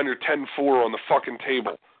throwing down your 10-4 on the fucking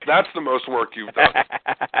table. That's the most work you've done.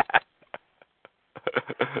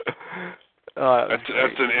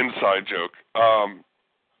 That's an inside joke.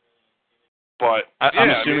 But I'm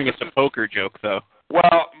assuming it's a poker joke, though.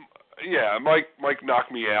 Well, yeah, Mike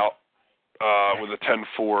knocked me out with a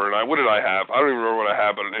 10-4, and what did I have? I don't even remember what I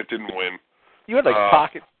had, but it didn't win. You had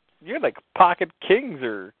pocket kings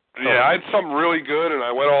or something. Yeah, I had something really good, and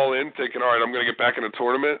I went all in, thinking, all right, I'm going to get back in the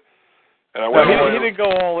tournament. And I went all in. He didn't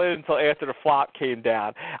go all in until after the flop came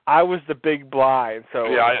down. I was the big blind, so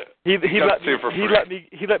yeah, he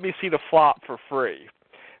let me see the flop for free.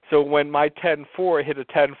 So when my 10-4 hit a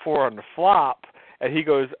 10-4 on the flop, and he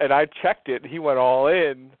goes, and I checked it, and he went all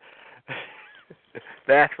in.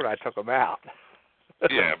 That's when I took him out.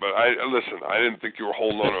 Yeah, but listen, I didn't think you were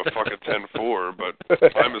holding on to a fucking 10-4, but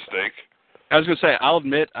my mistake. I was going to say, I'll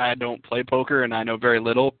admit I don't play poker and I know very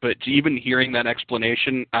little, but even hearing that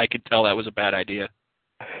explanation, I could tell that was a bad idea.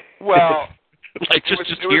 Well,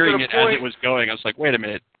 just hearing it as it was going, I was like, wait a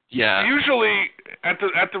minute, yeah. Usually at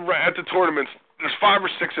the tournaments, there's 5 or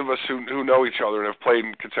 6 of us who know each other and have played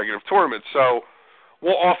in consecutive tournaments, so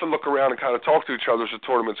we'll often look around and kind of talk to each other as the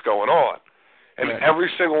tournament's going on. And right. Every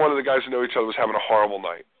single one of the guys who know each other was having a horrible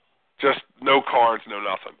night. Just no cards, no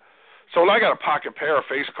nothing. So when I got a pocket pair of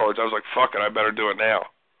face cards, I was like, fuck it, I better do it now.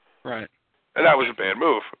 Right. And that was a bad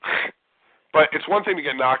move. But it's one thing to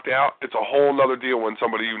get knocked out. It's a whole other deal when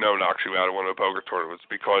somebody you know knocks you out at one of the poker tournaments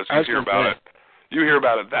because you hear about it. You hear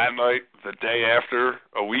about it that night, the day after,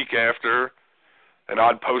 a week after, an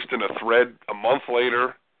odd post in a thread a month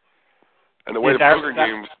later. And the way the poker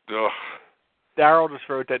games... Darryl just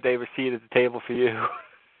wrote that they have a seat at the table for you.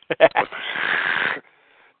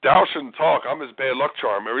 Darryl shouldn't talk. I'm his bad luck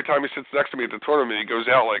charm. Every time he sits next to me at the tournament, he goes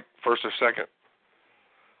out like first or second.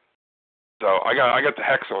 So I got the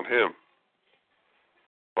hex on him.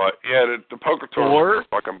 But yeah, the poker tournament is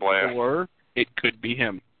a fucking blast. Or it could be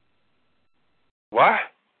him. What?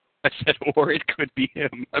 I said, or it could be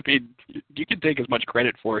him. I mean, you can take as much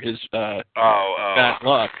credit for his bad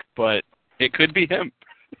luck, but it could be him.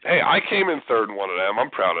 Hey, I came in third in one of them. I'm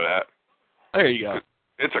proud of that. There you go.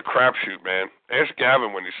 It's a crapshoot, man. Ask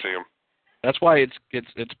Gavin when you see him. That's why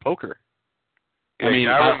it's poker. Yeah, I mean,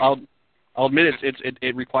 Gavin, I'll admit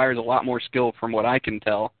it requires a lot more skill from what I can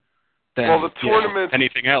tell than the tournaments,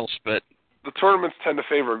 anything else. But the tournaments tend to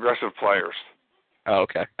favor aggressive players. Oh,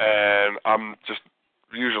 okay. And I'm just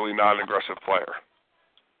usually not an aggressive player.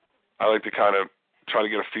 I like to kind of try to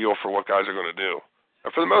get a feel for what guys are going to do.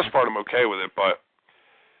 And for the most part, I'm okay with it, but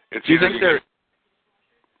it's Do you think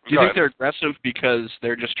they're aggressive because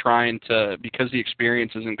they're just trying to, because the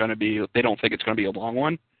experience isn't going to be, they don't think it's going to be a long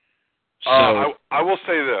one? So I will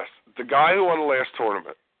say this. The guy who won the last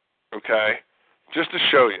tournament, okay, just to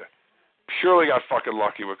show you, purely got fucking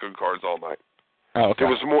lucky with good cards all night. Oh, okay.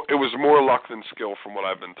 It was more luck than skill from what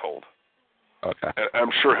I've been told. Okay. And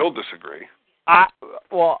I'm sure he'll disagree.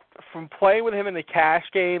 From playing with him in the cash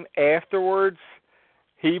game afterwards,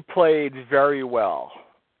 he played very well.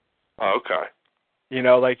 Oh, okay. You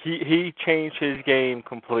know, like he changed his game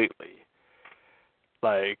completely.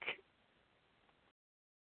 Like,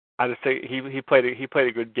 I just think he played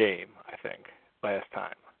a good game, I think, last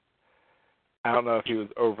time. I don't know if he was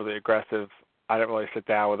overly aggressive. I didn't really sit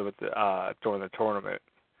down with him during the tournament,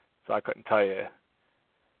 so I couldn't tell you.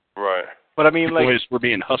 Right. But I mean, the boys were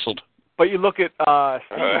being hustled. But you look at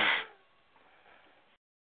Steve.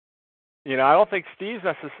 You know, I don't think Steve's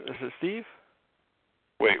necessarily. Is it Steve?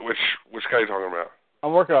 Wait, which guy are you talking about?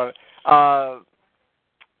 I'm working on it.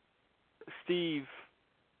 Steve.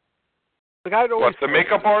 The guy that always. What, the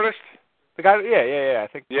makeup artist? The guy, yeah, I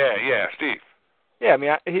think. Yeah, Steve. Yeah, I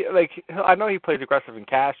mean, I know he plays aggressive in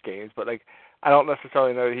cash games, but I don't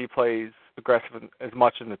necessarily know that he plays aggressive as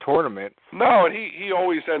much in the tournaments. No, and he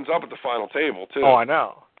always ends up at the final table too. Oh, I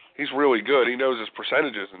know. He's really good. He knows his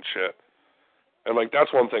percentages and shit. And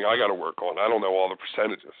that's one thing I got to work on. I don't know all the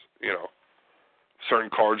percentages. Certain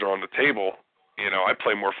cards are on the table. I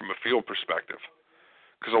play more from a field perspective.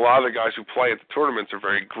 Because a lot of the guys who play at the tournaments are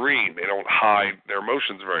very green. They don't hide their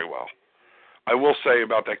emotions very well. I will say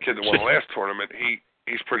about that kid that won the last tournament,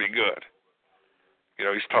 he's pretty good.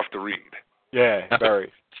 He's tough to read. Yeah,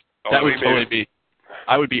 very. That would totally be.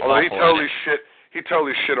 I would be awful. He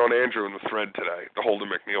totally shit on Andrew in the thread today, the Holden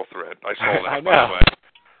McNeil thread. I saw that. I know. By the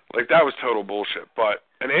way. That was total bullshit.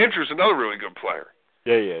 And Andrew's another really good player.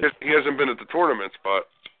 Yeah, he is. He hasn't been at the tournaments, but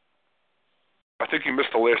I think he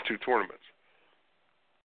missed the last 2 tournaments.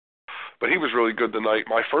 But he was really good the night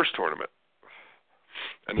my first tournament.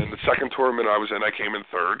 And then the second tournament I was in, I came in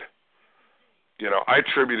third. I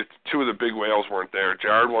attribute it to 2 of the big whales weren't there.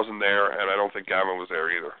 Jared wasn't there, and I don't think Gavin was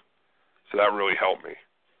there either. So that really helped me.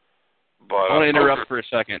 But I want to interrupt for a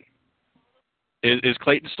second. Is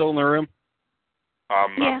Clayton still in the room?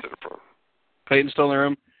 I'm not sitting for him. Clayton's still in the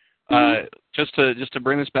room? Mm-hmm. Just to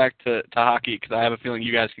bring this back to hockey, because I have a feeling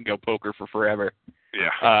you guys can go poker for forever.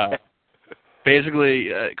 Yeah.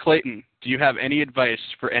 Basically, Clayton, do you have any advice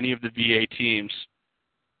for any of the VA teams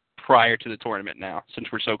prior to the tournament now, since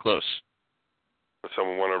we're so close? Does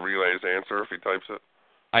someone want to relay his answer if he types it?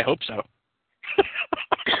 I hope so.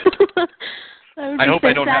 I hope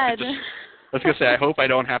I don't have to just... I was going to say, I hope I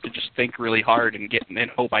don't have to just think really hard and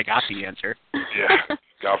hope I got the answer. Yeah,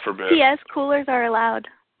 God forbid. Yes, coolers are allowed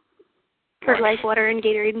for water and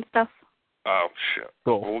Gatorade and stuff. Oh, shit.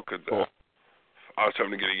 Cool. Well, good cool. I was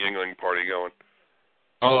hoping to get a Yingling party going.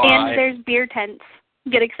 Oh, and there's beer tents.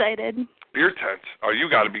 Get excited. Beer tents? Oh, you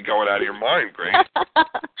got to be going out of your mind, Grace.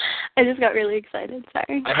 I just got really excited.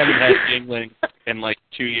 Sorry. I haven't had Yingling in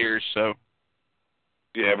 2 years, so.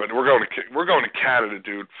 Yeah, but we're going to Canada,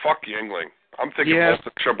 dude. Fuck Yingling. I'm thinking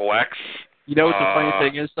Molson Triple X. You know what the funny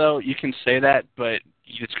thing is, though? You can say that, but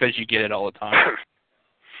it's because you get it all the time.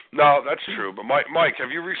 No, that's true. But Mike,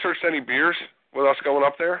 have you researched any beers with us going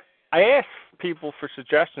up there? I asked people for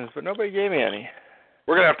suggestions, but nobody gave me any.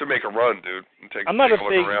 We're gonna have to make a run, dude, and take a look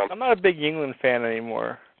around. I'm not a big England fan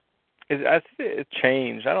anymore. I think it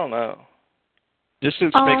changed. I don't know.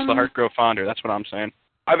 Distance makes the heart grow fonder. That's what I'm saying.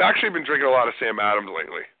 I've actually been drinking a lot of Sam Adams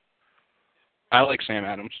lately. I like Sam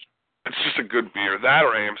Adams. It's just a good beer. That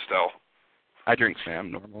or Amstel. I drink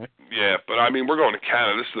Sam normally. Yeah, but I mean, we're going to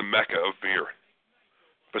Canada. This is the mecca of beer.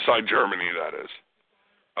 Beside Germany, that is.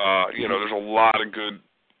 There's a lot of good,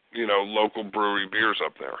 local brewery beers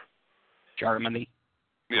up there. Germany.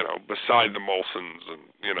 Beside the Molsons and,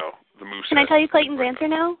 the Moose. Can I tell you Clayton's answer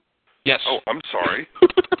now? Yes. Oh, I'm sorry.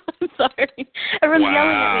 I'm sorry. Everyone's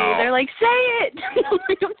yelling at me. They're like, say it!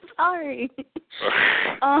 I'm sorry.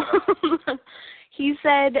 He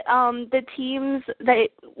said the teams that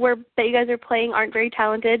you guys are playing aren't very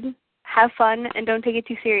talented. Have fun and don't take it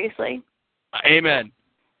too seriously. Amen.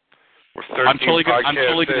 We're 13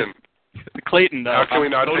 podcasts in. Clayton, how can we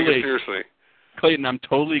not take it seriously? Clayton, I'm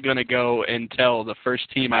totally going to go and tell the first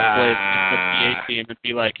team I played, the VA team, and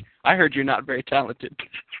be like, I heard you're not very talented.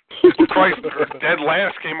 Christ, dead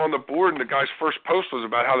last came on the board, and the guy's first post was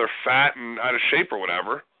about how they're fat and out of shape or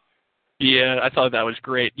whatever. Yeah, I thought that was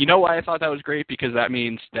great. You know why I thought that was great? Because that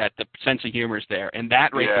means that the sense of humor is there. And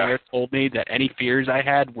that right there told me that any fears I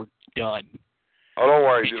had were done. Oh, don't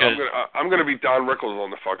worry, dude. I'm gonna be Don Rickles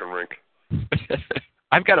on the fucking rink.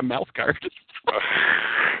 I've got a mouth guard.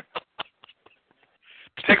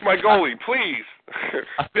 Take my goalie, please.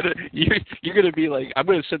 You're gonna be like, I'm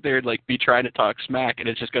gonna sit there and be trying to talk smack, and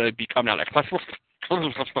it's just gonna be coming out like. That's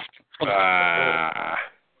funny.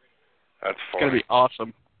 It's gonna be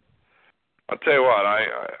awesome. I'll tell you what,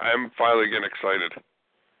 I'm finally getting excited.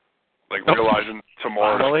 Realizing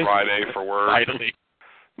tomorrow's Friday for work. Finally.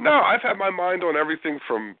 No, I've had my mind on everything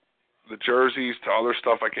from the jerseys to other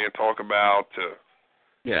stuff I can't talk about to,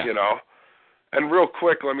 And real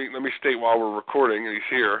quick, let me state while we're recording, and he's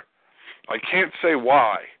here. I can't say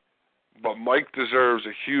why, but Mike deserves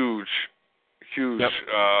a huge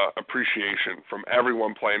appreciation from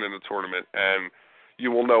everyone playing in the tournament, and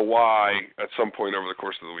you will know why at some point over the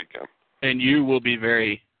course of the weekend. And you will be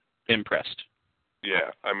very impressed.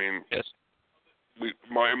 Yeah, I mean, yes.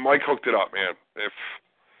 Mike hooked it up, man.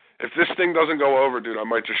 If this thing doesn't go over, dude, I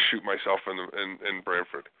might just shoot myself in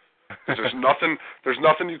Brantford. There's nothing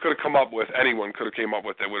you could have come up with. Anyone could have came up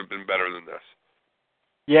with that would have been better than this.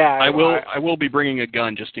 Yeah, I will be bringing a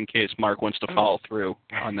gun just in case Mark wants to follow through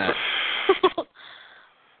on that.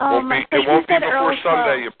 It won't be before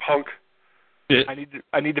Sunday, you punk.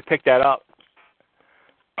 I need to pick that up.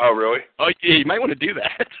 Oh, really? Oh, yeah, you might want to do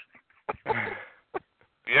that.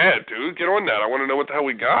 Yeah, dude, get on that. I want to know what the hell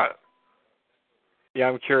we got. Yeah,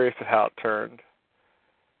 I'm curious of how it turned.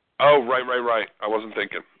 Oh, right. I wasn't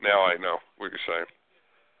thinking. Now I know what you're saying.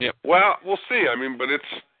 Yep. Well, we'll see. I mean, but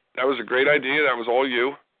that was a great idea. That was all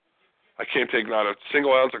you. I can't take not a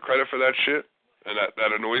single ounce of credit for that shit, and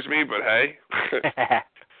that annoys me. But hey, that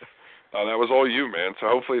was all you, man. So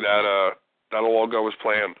hopefully that'll all go as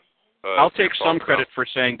planned. I'll take some credit for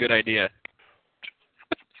saying good idea.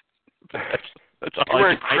 That's all. You're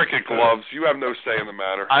wearing cricket gloves. You have no say in the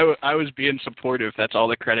matter. I was being supportive. That's all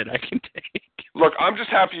the credit I can take. Look, I'm just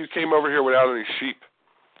happy you came over here without any sheep.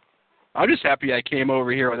 I'm just happy I came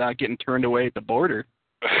over here without getting turned away at the border.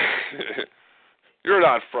 You're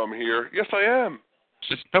not from here. Yes, I am.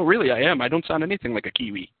 No, really, I am. I don't sound anything like a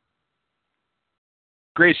Kiwi.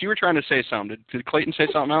 Grace, you were trying to say something. Did Clayton say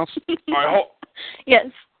something else? Yes.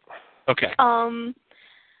 Okay.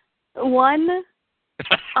 One,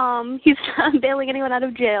 he's not bailing anyone out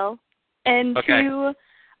of jail. And okay. Two,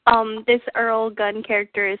 this Earl gun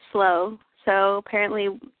character is slow. So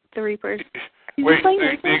apparently the Reapers... Wait,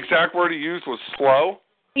 the exact word he used was slow?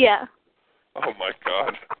 Yeah. Oh, my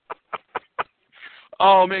God.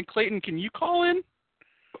 Oh, man, Clayton, can you call in?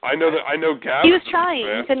 I know Gavin. He was trying.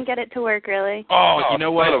 He couldn't get it to work, really. Oh, you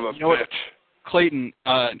know what? Son of a bitch. Clayton,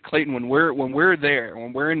 when we're there,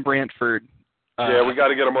 when we're in Brantford... yeah, we got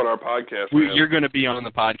to get him on our podcast. You're going to be on the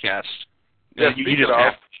podcast. Yeah, you just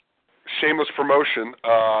have... Shameless promotion.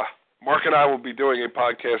 Mark and I will be doing a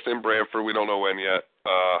podcast in Brantford. We don't know when yet.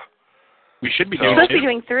 We should be doing 2. We're supposed to be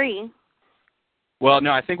doing 3. Well, no,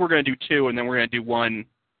 I think we're going to do 2, and then we're going to do 1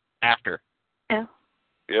 after. Yeah.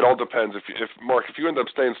 It all depends. If Mark, if you end up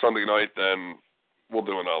staying Sunday night, then we'll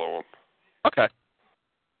do another one. Okay.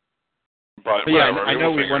 But yeah, I know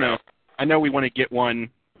we want to. I know we want to get one.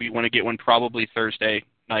 We want to get one probably Thursday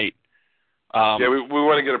night. Yeah, we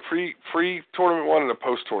want to get a pre-tournament one and a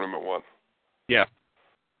post-tournament one. Yeah.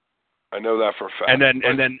 I know that for a fact. And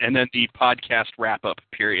then the podcast wrap-up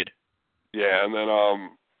period. Yeah, and then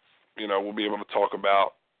we'll be able to talk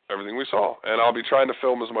about everything we saw, and I'll be trying to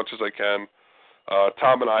film as much as I can.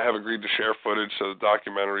 Tom and I have agreed to share footage, so the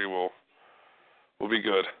documentary will be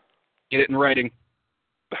good. Get it in writing.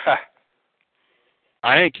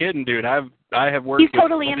 I ain't kidding, dude. I have worked. He's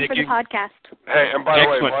totally in for the podcast. Hey, and by the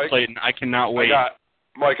way, Mike, Clayton, I cannot wait. I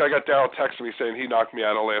got Daryl texting me saying he knocked me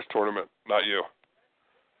out of the last tournament, not you.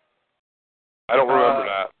 I don't remember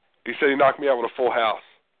that. He said he knocked me out with a full house.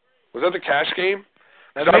 Was that the cash game?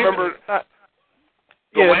 I remember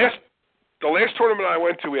the last tournament I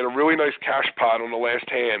went to, we had a really nice cash pot on the last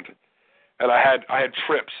hand, and I had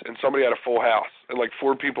trips, and somebody had a full house, and like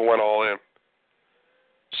 4 people went all in.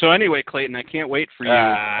 So anyway, Clayton, I can't wait for you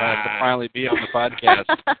to finally be on the podcast.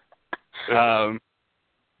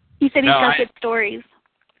 He said he's got good stories.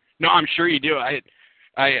 No, I'm sure you do.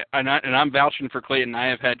 I'm vouching for Clayton. I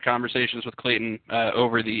have had conversations with Clayton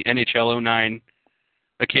over the NHL 09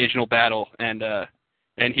 occasional battle, and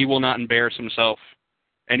he will not embarrass himself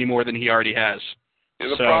any more than he already has. Yeah,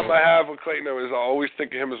 the problem I have with Clayton is I always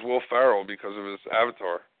think of him as Will Ferrell because of his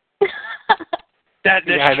avatar. That's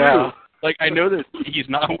yeah, true. know. Like, I know that he's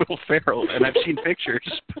not Will Ferrell, and I've seen pictures,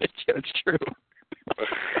 but yeah, it's true.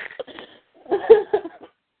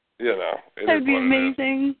 That'd be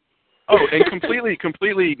amazing. Oh, and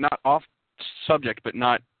completely not off subject, but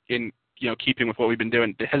not in keeping with what we've been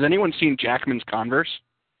doing. Has anyone seen Jackman's Converse?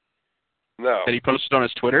 No. That he posted on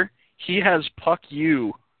his Twitter? He has Puck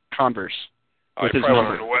You Converse with his number.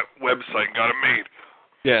 number. I probably went on the website and got it made.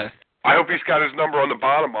 Yeah. I hope he's got his number on the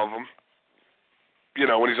bottom of him.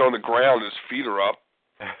 When he's on the ground, his feet are up.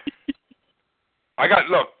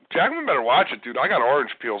 Look, Jackman better watch it, dude. I got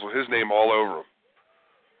orange peels with his name all over them.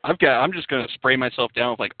 I'm just gonna spray myself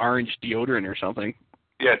down with like orange deodorant or something.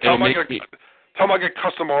 Yeah, tell him I get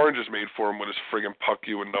custom oranges made for him with his friggin' Puck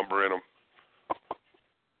You and number in them.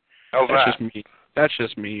 How's that? Just mean. That's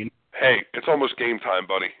just mean. Hey, it's almost game time,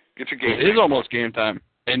 buddy. Get your game. It is almost game time,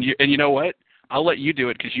 and you know what? I'll let you do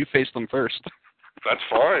it because you faced them first. That's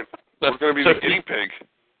fine. We're going to be the guinea pig.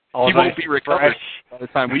 He won't be recovered by the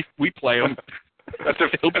time we play him. That's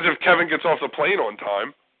if Kevin gets off the plane on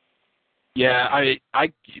time. Yeah,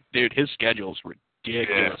 dude, his schedule's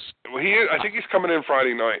ridiculous. Yeah. Well, I think he's coming in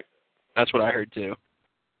Friday night. That's what I heard too.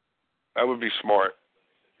 That would be smart.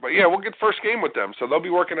 But yeah, we'll get first game with them, so they'll be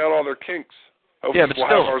working out all their kinks. Hopefully we'll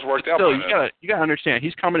have ours worked out. Still, you gotta understand,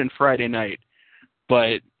 he's coming in Friday night,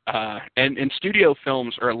 but and studio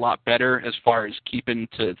films are a lot better as far as keeping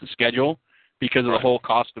to the schedule because of the whole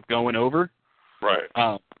cost of going over.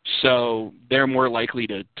 Right. So they're more likely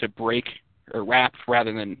to break or wrap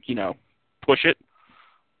rather than, push it.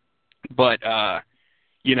 But,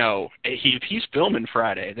 if he's filming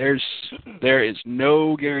Friday, there is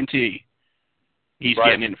no guarantee he's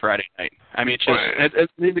getting in Friday night. I mean, it's just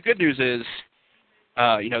the good news is,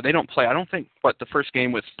 they don't play. I don't think the first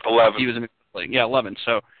game with 11. He was in 11.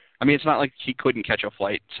 So I mean, it's not like he couldn't catch a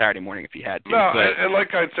flight Saturday morning if he had to. No, and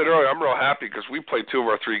like I said earlier, I'm real happy because we played 2 of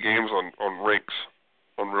our 3 games on rinks,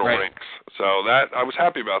 on real rinks. So that I was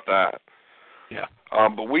happy about that. Yeah.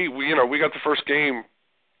 But we got the first game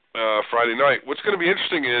Friday night. What's going to be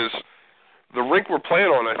interesting is the rink we're playing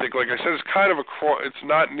on. I think, like I said, is kind of it's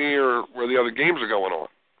not near where the other games are going on.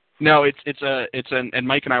 No, and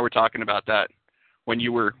Mike and I were talking about that when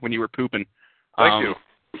you were pooping. Thank you.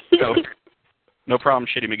 So, no problem,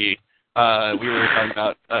 Shitty McGee. We were talking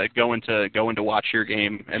about going to watch your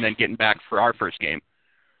game and then getting back for our first game.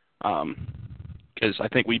 Because I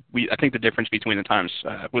think I think the difference between the times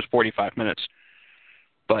was 45 minutes.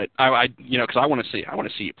 But because I want to see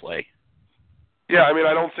you play. Yeah, I mean,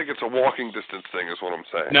 I don't think it's a walking distance thing, is what I'm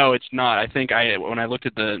saying. No, it's not. I think when I looked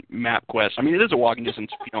at the map quest, I mean, it is a walking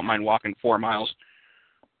distance if you don't mind walking 4 miles.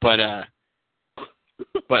 But yeah,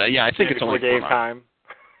 I think it's only 4 miles. Time.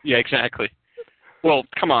 Yeah, exactly. Well,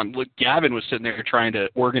 come on. Look, Gavin was sitting there trying to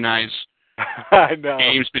organize I know.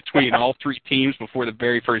 games between all 3 teams before the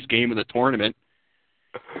very first game of the tournament.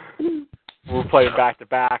 We're playing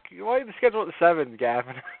back-to-back. Why did you schedule it at 7,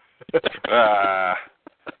 Gavin?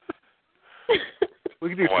 We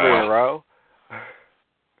can do 3 in a row.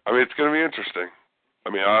 I mean, it's going to be interesting. I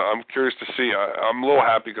mean, I'm curious to see. I'm a little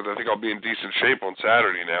happy because I think I'll be in decent shape on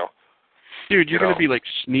Saturday now. Dude, you're going to be like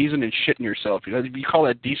sneezing and shitting yourself. If you call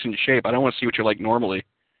that decent shape, I don't want to see what you're like normally.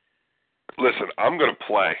 Listen, I'm going to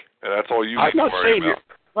play, and that's all you need to worry about.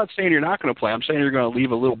 I'm not saying you're not going to play. I'm saying you're going to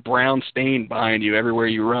leave a little brown stain behind you everywhere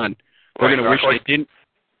you run. They're going to wish they didn't.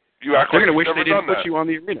 They're going to wish they didn't put you on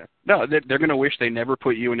the arena. No, they're going to wish they never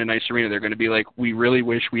put you in a nice arena. They're going to be like, we really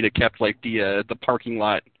wish we'd have kept like the parking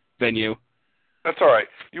lot venue. That's all right.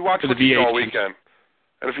 You watch the all VASHL. weekend,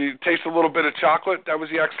 and if you taste a little bit of chocolate, that was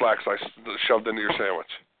the X-Lax I shoved into your sandwich.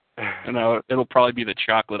 And it'll probably be the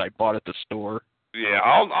chocolate I bought at the store. Yeah,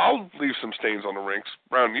 I'll leave some stains on the rinks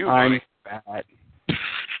around you, I'm buddy. fat.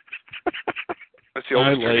 That's the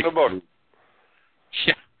oldest trick in the book.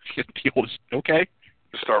 Yeah, the oldest. Okay.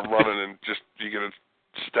 Just start running and you get a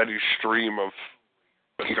steady stream of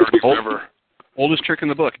a dirty river. Oldest trick in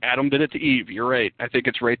the book. Adam did it to Eve. You're right. I think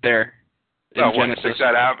it's right there in Genesis. You think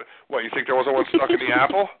that happened? What, you think there wasn't one stuck in the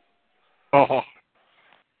apple? Oh.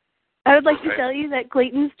 I would like to tell you that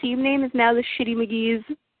Clayton's team name is now the Shitty McGee's.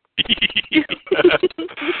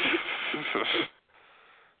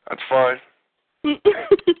 That's fine.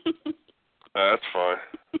 That's fine.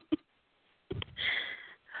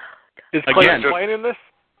 Is Clayton playing in this?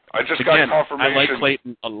 I just got confirmation. I like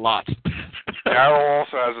Clayton a lot. Daryl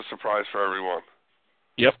also has a surprise for everyone.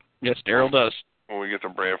 Yep. Yes, Daryl does. When we get to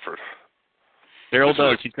Brantford. Daryl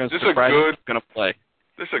does. He's going to surprise us. He's going to play.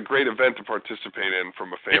 This is a great event to participate in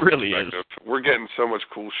from a family perspective. It really is. We're getting so much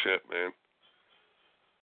cool shit, man.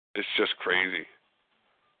 It's just crazy.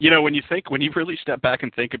 When you really step back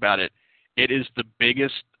and think about it, it is the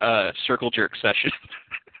biggest circle jerk session.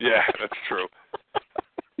 Yeah, that's true.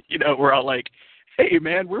 We're all like, hey,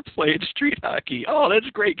 man, we're playing street hockey. Oh, that's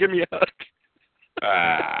great. Give me a hug.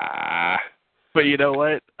 But you know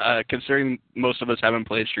what? Considering most of us haven't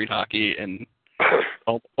played street hockey in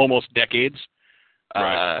almost decades,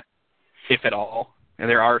 if at all, and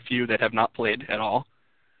there are a few that have not played at all,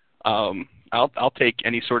 I'll take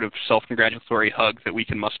any sort of self-congratulatory hug that we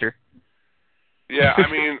can muster. Yeah, I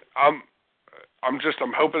mean, I'm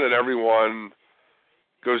hoping that everyone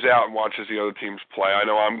goes out and watches the other teams play. I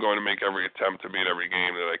know I'm going to make every attempt to be at every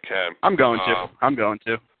game that I can. I'm going to.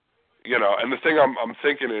 And the thing I'm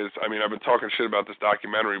thinking is, I mean, I've been talking shit about this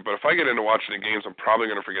documentary, but if I get into watching the games, I'm probably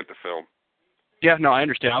going to forget to film. Yeah, no, I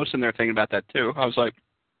understand. I was sitting there thinking about that too. I was like,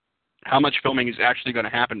 how much filming is actually going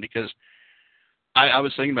to happen? Because I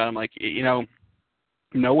was thinking about it, I'm like,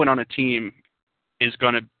 no one on a team is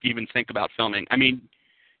going to even think about filming. I mean,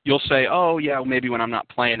 you'll say, oh, yeah, well, maybe when I'm not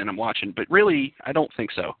playing and I'm watching. But really, I don't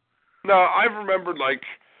think so. No, I've remembered,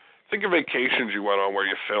 think of vacations you went on where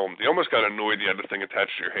you filmed. You almost got annoyed you had the thing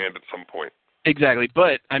attached to your hand at some point. Exactly.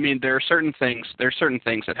 But, I mean, there are certain things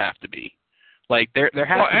that have to be. Like, there has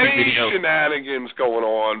to be video. Any shenanigans going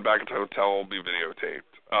on back at the hotel will be videotaped.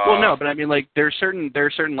 Well, no, but I mean, there are certain,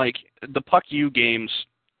 the puck U games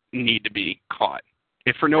need to be caught.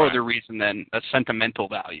 If for no other reason than a sentimental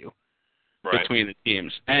value between the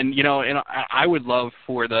teams. And, and I would love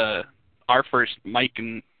for our first Mike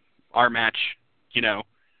and our match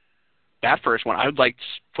that first one, I would like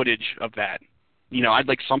footage of that. I'd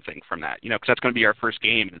like something from that, because that's going to be our first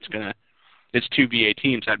game. It's 2 VA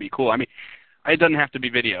teams. That'd be cool. I mean, it doesn't have to be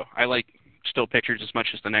video. I like still pictures as much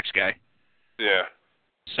as the next guy. Yeah.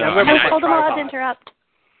 So I was told I'm allowed to interrupt.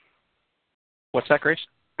 What's that, Grace?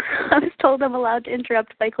 I was told I'm allowed to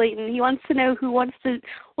interrupt by Clayton. He wants to know who wants to,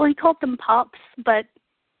 well, he called them pops, but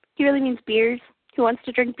he really means beers. Who wants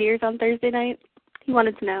to drink beers on Thursday night? He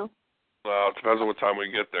wanted to know. Well, it depends on what time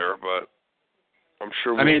we get there, but I'm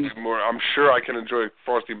sure I'm sure I can enjoy a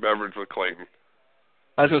frosty beverage with Clayton.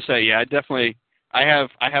 I was gonna say, yeah, I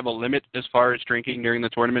have a limit as far as drinking during the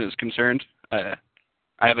tournament is concerned. I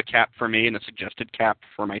have a cap for me and a suggested cap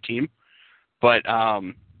for my team, but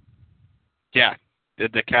yeah,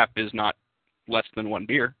 the cap is not less than 1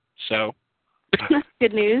 beer. So that's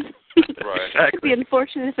good news. Right. Exactly. It'd be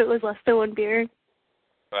unfortunate if it was less than 1 beer.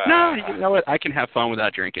 No, you know what? I can have fun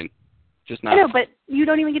without drinking. Just not. I know, but you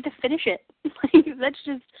don't even get to finish it. That's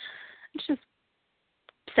just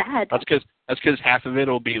sad. That's because half of it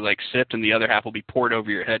will be like sipped and the other half will be poured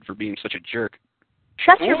over your head for being such a jerk.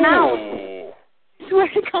 Shut your mouth. Ooh. I swear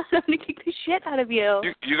to God, I'm gonna kick the shit out of you.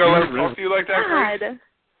 You gonna let him talk to you like that, God. Grace?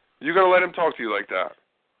 You gonna let him talk to you like that?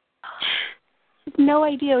 I have no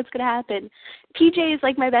idea what's gonna happen. TJ is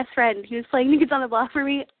like my best friend. He was playing New Kids on the Block for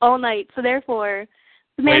me all night, so therefore,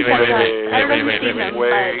 the man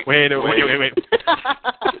Wait.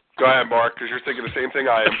 Go ahead, Mark, because you're thinking the same thing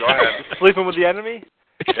I am. Go ahead. Sleeping with the enemy?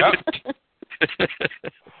 Yep.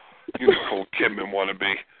 You Nicole Kidman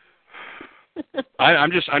wannabe.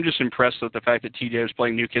 I'm just impressed with the fact that TJ was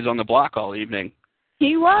playing New Kids on the Block all evening.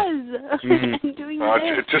 He was. Mm-hmm. Doing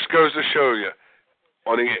the It just goes to show you,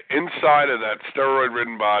 on the inside of that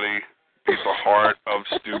steroid-ridden body is the heart of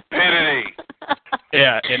stupidity.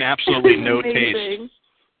 Yeah, and absolutely no taste. Amazing.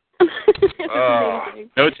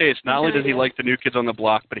 No taste. Not only does he like the New Kids on the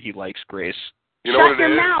Block, but he likes Grace. You know Shut what it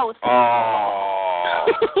your is? mouth.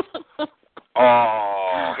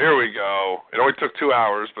 Oh, here we go. It only took 2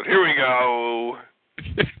 hours, but here we go.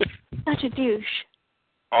 Such a douche.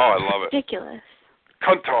 Oh, I love it. Ridiculous.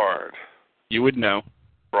 Cuntard. You would know.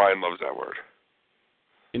 Brian loves that word.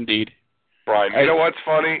 Indeed. Brian, you know what's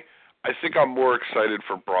funny? I think I'm more excited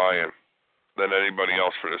for Brian than anybody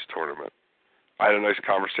else for this tournament. I had a nice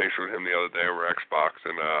conversation with him the other day over Xbox,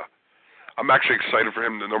 and I'm actually excited for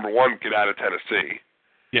him to, number one, get out of Tennessee,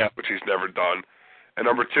 which he's never done, and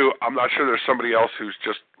number two, I'm not sure there's somebody else who's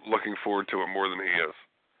just looking forward to it more than he is.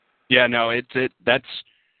 Yeah,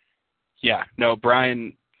 no,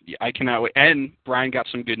 Brian, I cannot wait. And Brian got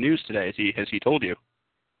some good news today, has he told you?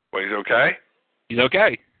 Well, he's okay? He's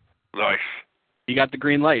okay. Nice. He got the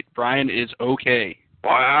green light. Brian is okay.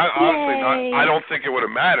 Well, honestly, I don't think it would have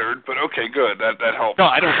mattered, but okay, good. That helps. No,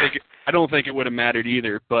 I don't think it would have mattered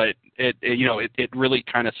either. But it really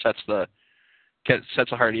kind of sets the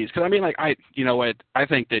heart at ease. Because I mean, like I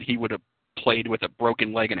think that he would have played with a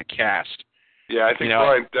broken leg and a cast. Yeah, I think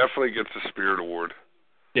Brian definitely gets the Spirit Award.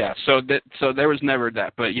 Yeah, so there was never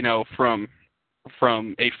that. But from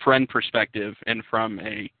a friend perspective and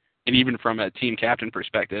even from a team captain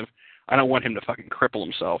perspective, I don't want him to fucking cripple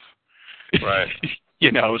himself. Right.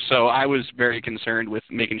 So I was very concerned with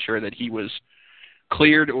making sure that he was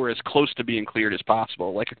cleared or as close to being cleared as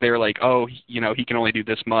possible. Like if they were like, oh, he can only do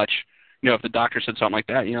this much, if the doctor said something like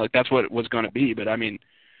that, like that's what it was going to be. But I mean,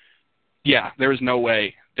 yeah, there was no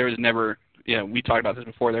way. There was never, we talked about this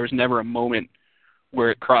before. There was never a moment where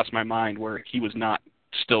it crossed my mind where he was not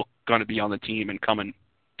still going to be on the team and coming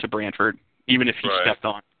to Brantford, even if he stepped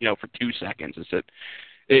on, for 2 seconds.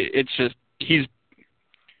 It's just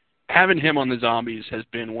having him on the Zombies has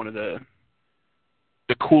been one of the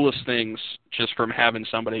coolest things, just from having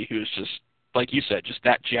somebody who's just, like you said, just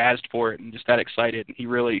that jazzed for it and just that excited. And he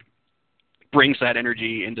really brings that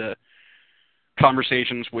energy into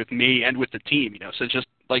conversations with me and with the team, So it's just,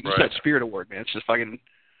 like you said, Spirit Award, man. It's just fucking,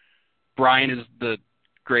 Brian is the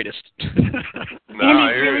greatest. And he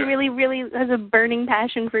really, really has a burning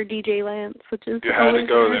passion for DJ Lance, which is... You had to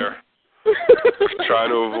go there. Trying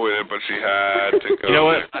to avoid it, but she had to go. You know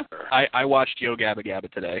what? I watched Yo Gabba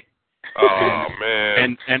Gabba today. Oh,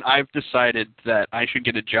 man. And I've decided that I should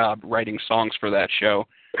get a job writing songs for that show,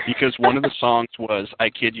 because one of the songs was, I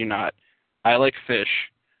kid you not, I like fish.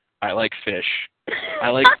 I like fish. I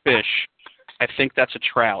like fish. I think that's a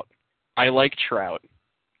trout. I like trout.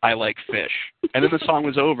 I like fish. And then the song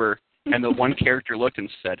was over, and the one character looked and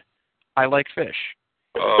said, I like fish.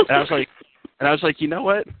 Oh, and I was like, you know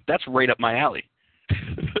what? That's right up my alley.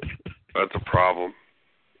 That's a problem.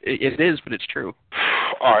 It is, but it's true.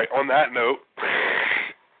 All right, on that note,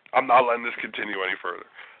 I'm not letting this continue any further.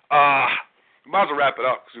 Might as well wrap it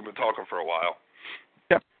up because we've been talking for a while.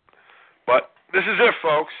 But this is it,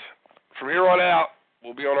 folks. From here on out,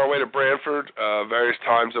 we'll be on our way to Brantford various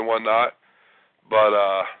times and whatnot. But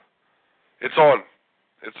it's on.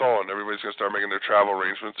 It's on. Everybody's going to start making their travel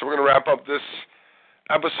arrangements. So we're going to wrap up this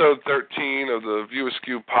episode 13 of the View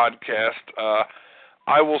Askew podcast.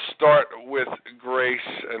 I will start with Grace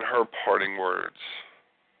and her parting words.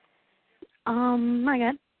 I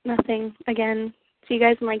got nothing. Again, see you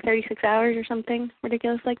guys in like 36 hours or something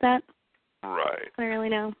ridiculous like that. Right. I don't really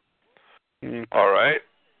know. All right.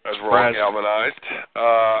 As we're all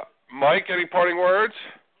galvanized. Mike, any parting words?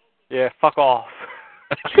 Yeah, fuck off.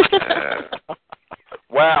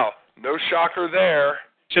 Wow. No shocker there.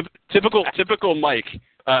 Typical Mike.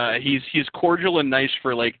 He's cordial and nice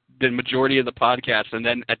for like the majority of the podcast, and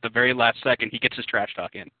then at the very last second, he gets his trash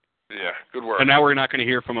talk in. Yeah, good work. So now we're not going to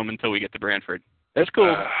hear from him until we get to Brantford. That's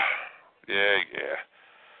cool. Yeah.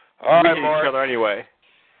 All right, Mark. Each other anyway.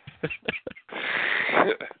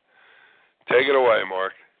 Take it away,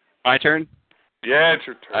 Mark. My turn? Yeah, it's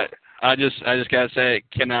your turn. I just gotta say,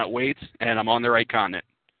 cannot wait, and I'm on the right continent.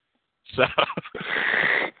 So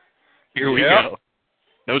here we go.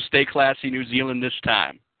 No stay classy New Zealand this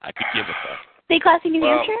time. I could give a fuck. Stay classy New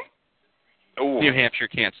Hampshire? Ooh. New Hampshire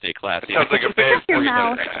can't stay classy. That sounds like a bad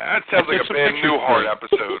That sounds like a bad Newhart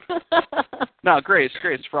episode. No, Grace,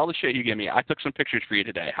 for all the shit you give me, I took some pictures for you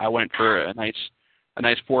today. I went for a nice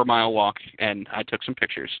 4-mile walk, and I took some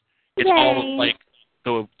pictures. It's all like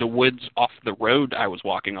the woods off the road I was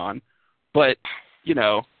walking on, but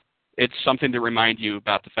it's something to remind you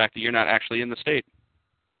about the fact that you're not actually in the state.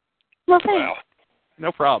 Well, thanks.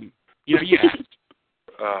 No problem. You asked.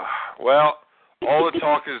 Well, all the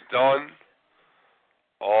talk is done.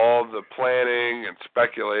 All the planning and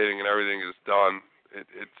speculating and everything is done.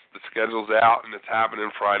 It's the schedule's out, and it's happening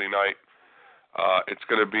Friday night. It's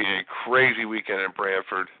going to be a crazy weekend in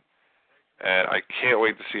Brantford, and I can't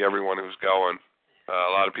wait to see everyone who's going.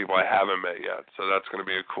 A lot of people I haven't met yet, so that's going to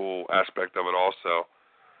be a cool aspect of it also.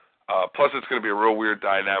 Plus, it's going to be a real weird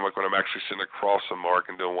dynamic when I'm actually sitting across from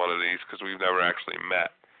Mark and doing one of these because we've never actually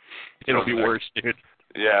met. It'll be worse, dude.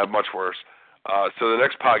 Yeah, much worse. So the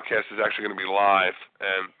next podcast is actually going to be live,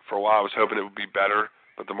 and for a while I was hoping it would be better,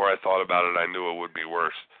 but the more I thought about it, I knew it would be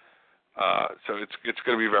worse. So it's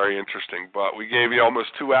going to be very interesting. But we gave you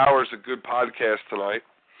almost 2 hours of good podcast tonight.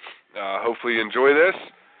 Hopefully you enjoy this.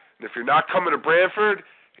 And if you're not coming to Brantford,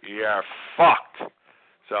 you're fucked.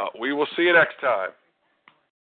 So we will see you next time.